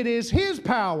 It is his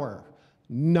power,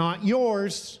 not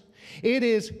yours. It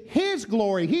is his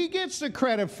glory. He gets the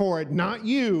credit for it, not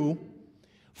you,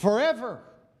 forever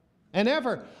and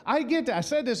ever. I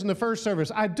said this in the first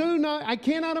service. I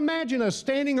cannot imagine us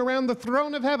standing around the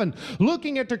throne of heaven,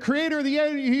 looking at the creator of the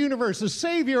universe, the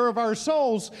savior of our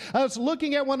souls, us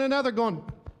looking at one another going,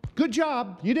 good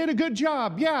job. You did a good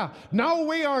job. Yeah. No,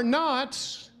 we are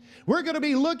not. We're going to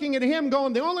be looking at him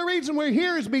going, the only reason we're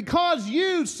here is because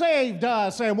you saved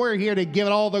us, and we're here to give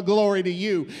all the glory to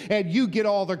you, and you get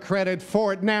all the credit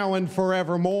for it now and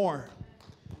forevermore.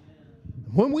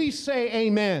 When we say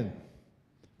amen,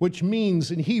 which means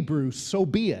in Hebrew, so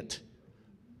be it,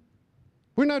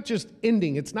 we're not just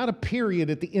ending. It's not a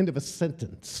period at the end of a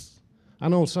sentence. I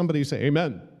know somebody say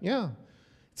amen. Yeah.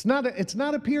 It's not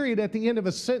a period at the end of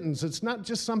a sentence. It's not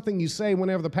just something you say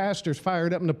whenever the pastor's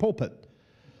fired up in the pulpit.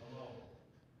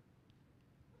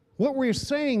 What we're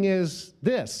saying is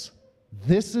this: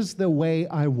 This is the way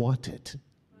I want it.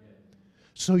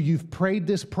 So you've prayed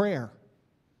this prayer.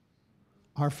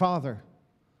 Our Father,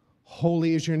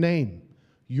 holy is your name.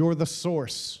 You're the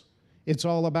source. It's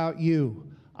all about you.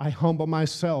 I humble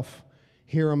myself.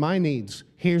 Here are my needs.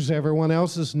 Here's everyone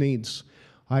else's needs.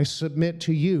 I submit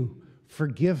to you.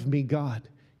 Forgive me, God.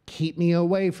 Keep me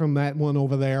away from that one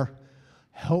over there.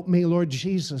 Help me, Lord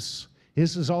Jesus.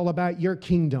 This is all about your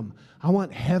kingdom. I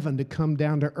want heaven to come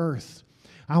down to earth.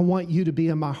 I want you to be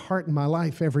in my heart and my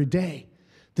life every day.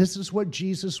 This is what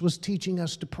Jesus was teaching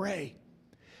us to pray.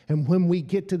 And when we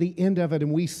get to the end of it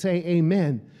and we say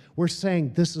amen, we're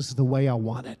saying, this is the way I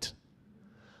want it.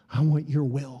 I want your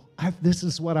will. This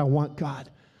is what I want, God.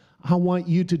 I want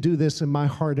you to do this in my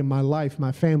heart and my life,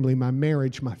 my family, my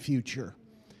marriage, my future.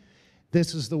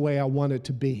 This is the way I want it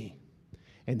to be.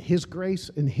 And His grace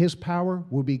and His power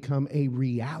will become a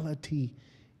reality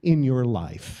in your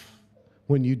life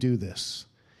when you do this.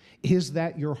 Is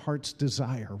that your heart's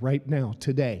desire right now,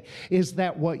 today? Is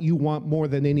that what you want more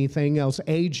than anything else?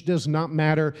 Age does not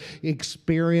matter.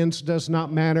 Experience does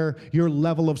not matter. Your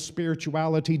level of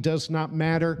spirituality does not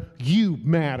matter. You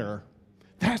matter.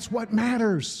 That's what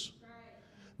matters.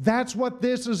 That's what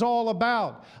this is all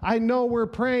about. I know we're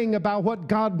praying about what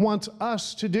God wants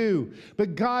us to do,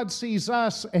 but God sees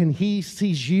us and He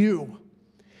sees you.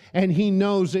 And He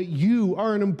knows that you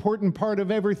are an important part of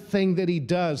everything that He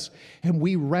does. And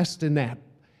we rest in that.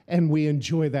 And we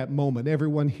enjoy that moment.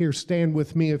 Everyone here, stand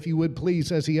with me, if you would,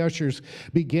 please, as the ushers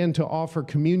begin to offer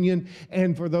communion.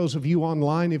 And for those of you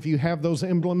online, if you have those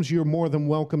emblems, you're more than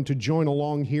welcome to join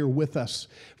along here with us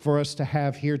for us to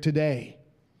have here today.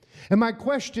 And my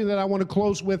question that I want to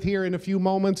close with here in a few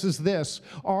moments is this: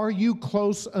 are you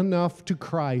close enough to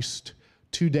Christ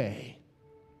today?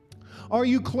 Are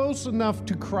you close enough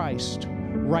to Christ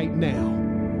right now?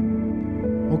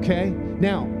 Okay?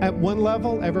 Now, at one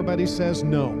level, everybody says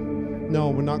no. No,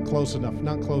 we're not close enough.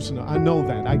 Not close enough. I know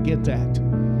that. I get that.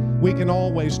 We can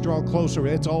always draw closer.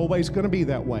 It's always going to be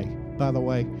that way, by the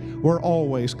way. We're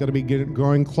always going to be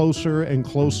growing closer and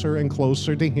closer and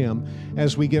closer to Him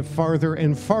as we get farther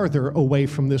and farther away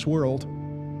from this world.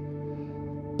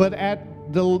 But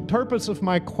the purpose of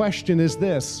my question is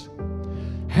this: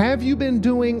 have you been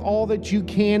doing all that you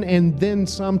can and then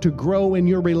some to grow in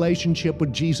your relationship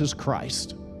with Jesus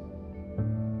Christ?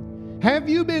 Have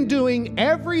you been doing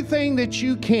everything that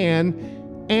you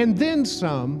can and then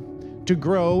some to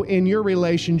grow in your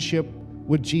relationship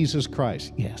with Jesus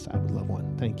Christ? Yes, I would love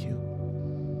one. Thank you.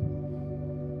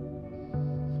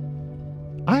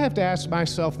 I have to ask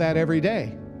myself that every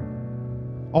day,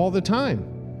 all the time.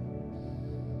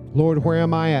 Lord, where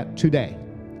am I at today?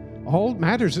 All that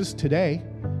matters is today.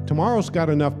 Tomorrow's got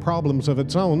enough problems of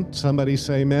its own. Somebody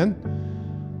say amen.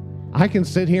 I can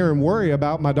sit here and worry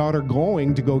about my daughter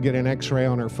going to go get an x-ray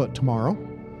on her foot tomorrow.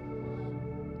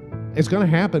 It's going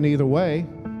to happen either way.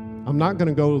 I'm not going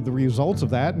to go to the results of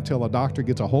that until a doctor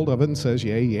gets a hold of it and says,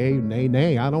 yay, yay, nay,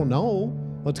 nay. I don't know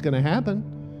what's going to happen.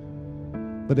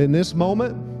 But in this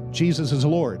moment, Jesus is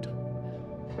Lord.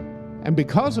 And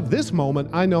because of this moment,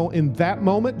 I know in that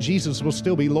moment, Jesus will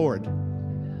still be Lord.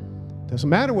 Doesn't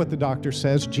matter what the doctor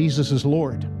says, Jesus is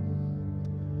Lord.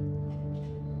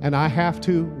 And I have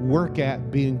to work at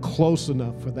being close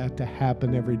enough for that to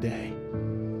happen every day.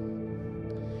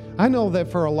 I know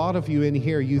that for a lot of you in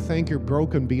here, you think you're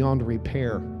broken beyond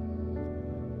repair.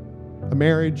 A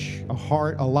marriage, a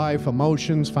heart, a life,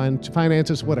 emotions,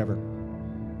 finances, whatever.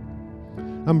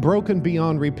 I'm broken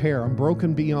beyond repair. I'm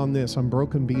broken beyond this. I'm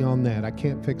broken beyond that. I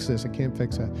can't fix this. I can't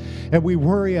fix that. And we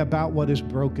worry about what is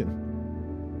broken.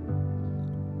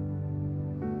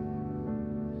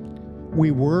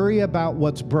 We worry about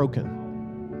what's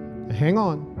broken. Hang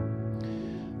on.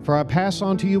 For I pass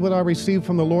on to you what I received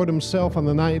from the Lord Himself on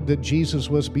the night that Jesus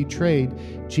was betrayed.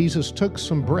 Jesus took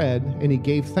some bread and He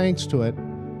gave thanks to it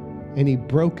and He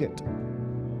broke it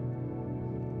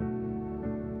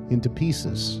into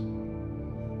pieces.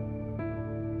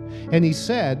 And He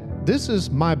said, "This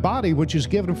is my body which is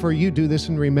given for you. Do this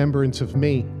in remembrance of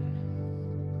me."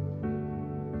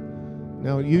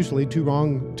 Now, usually two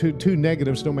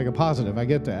negatives don't make a positive. I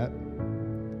get that.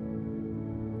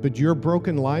 But your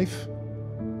broken life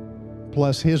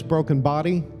plus His broken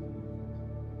body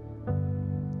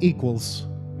equals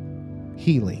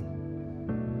healing,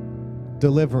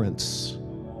 deliverance,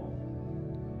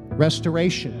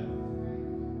 restoration,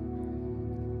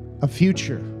 a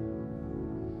future,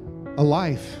 a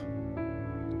life.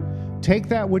 Take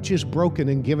that which is broken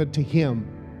and give it to Him.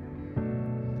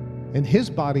 And His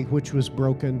body which was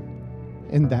broken,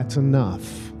 and that's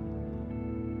enough.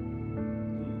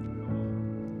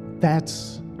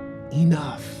 That's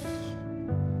enough.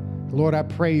 Lord, I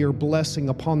pray your blessing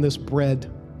upon this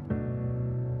bread.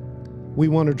 We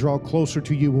want to draw closer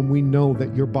to you when we know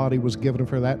that your body was given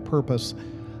for that purpose.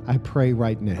 I pray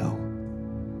right now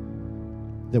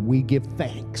that we give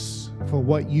thanks for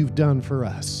what you've done for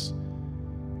us.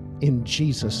 In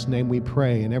Jesus' name we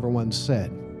pray. And everyone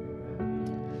said,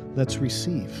 let's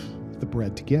receive the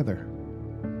bread together.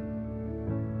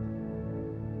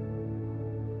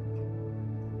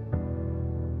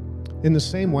 In the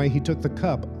same way, he took the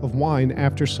cup of wine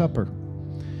after supper,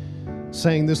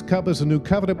 saying, this cup is a new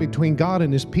covenant between God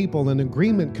and his people, an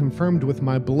agreement confirmed with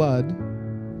my blood.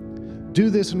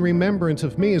 Do this in remembrance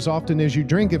of me as often as you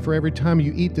drink it, for every time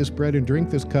you eat this bread and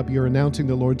drink this cup, you're announcing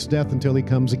the Lord's death until he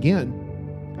comes again.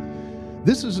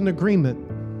 This is an agreement.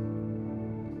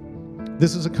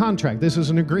 This is a contract. This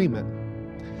is an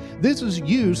agreement. This is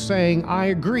you saying, I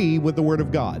agree with the word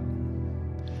of God.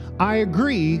 I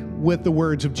agree with the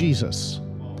words of Jesus.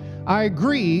 I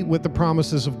agree with the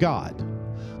promises of God.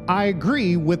 I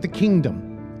agree with the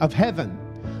kingdom of heaven.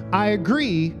 I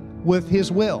agree with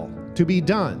his will to be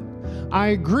done. I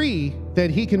agree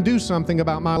that he can do something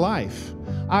about my life.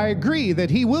 I agree that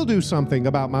he will do something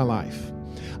about my life.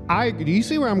 Do you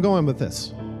see where I'm going with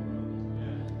this?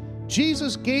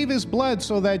 Jesus gave his blood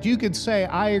so that you could say,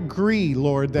 I agree,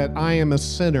 Lord, that I am a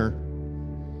sinner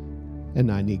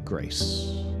and I need grace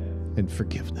and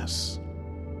forgiveness.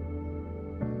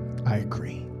 I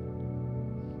agree.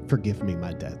 Forgive me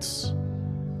my debts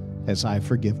as I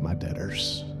forgive my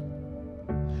debtors.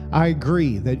 I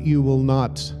agree that you will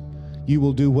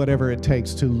do whatever it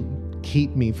takes to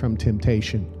keep me from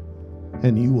temptation,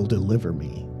 and you will deliver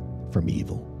me from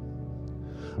evil.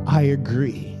 I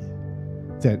agree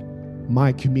that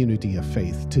my community of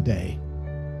faith today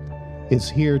is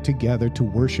here together to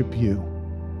worship you.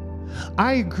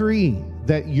 I agree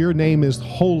that your name is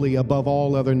holy above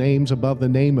all other names, above the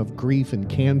name of grief and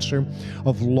cancer,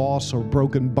 of loss or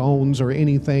broken bones or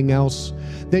anything else,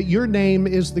 that your name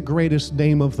is the greatest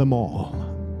name of them all.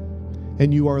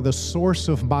 And you are the source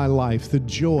of my life, the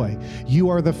joy. You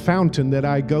are the fountain that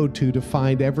I go to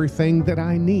find everything that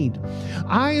I need.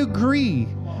 I agree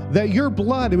that your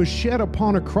blood was shed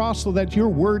upon a cross so that your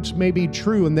words may be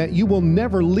true, and that you will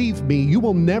never leave me. You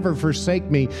will never forsake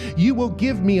me. You will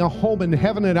give me a home in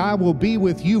heaven, and I will be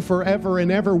with you forever and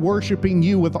ever, worshiping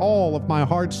you with all of my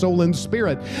heart, soul, and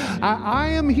spirit. I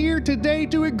am here today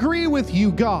to agree with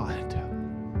you, God.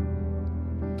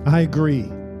 I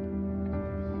agree.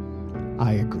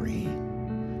 I agree.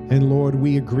 And Lord,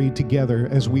 we agree together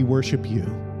as we worship you.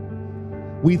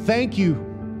 We thank you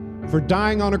for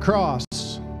dying on a cross.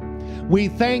 We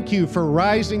thank you for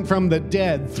rising from the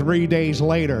dead 3 days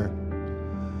later.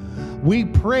 We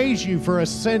praise you for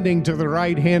ascending to the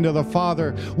right hand of the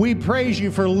Father. We praise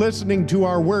you for listening to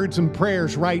our words and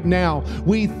prayers right now.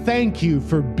 We thank you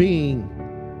for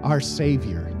being our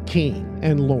Savior, King,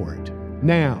 and Lord,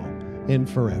 now and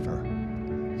forever.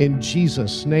 In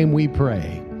Jesus' name we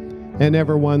pray. And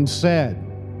everyone said,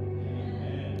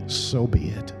 amen. So be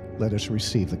it. Let us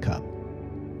receive the cup.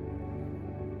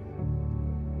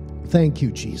 Thank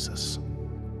you, Jesus.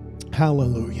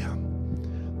 Hallelujah.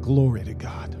 Glory to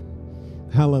God.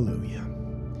 Hallelujah.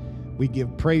 We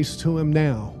give praise to him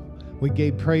now. We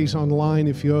gave praise online.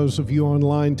 If those of you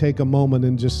online, take a moment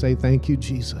and just say, thank you,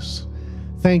 Jesus.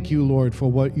 Thank you, Lord, for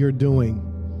what you're doing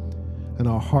in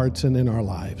our hearts and in our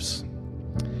lives.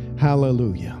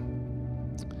 Hallelujah.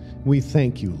 We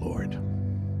thank you, Lord.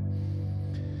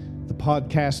 The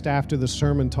podcast after the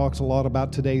sermon talks a lot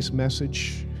about today's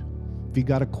message. If you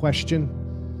got a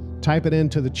question, type it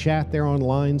into the chat there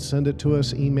online, send it to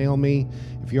us, email me.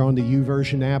 If you're on the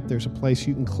YouVersion app, there's a place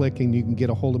you can click and you can get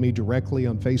a hold of me directly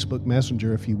on Facebook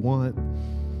Messenger if you want.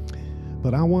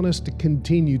 But I want us to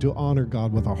continue to honor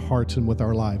God with our hearts and with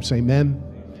our lives. Amen.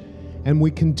 And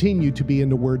we continue to be in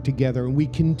the Word together, and we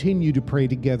continue to pray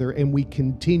together, and we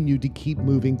continue to keep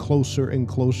moving closer and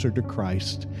closer to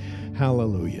Christ.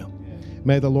 Hallelujah.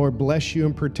 May the Lord bless you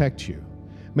and protect you.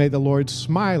 May the Lord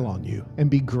smile on you and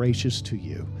be gracious to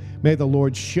you. May the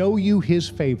Lord show you his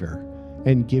favor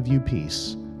and give you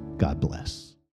peace. God bless.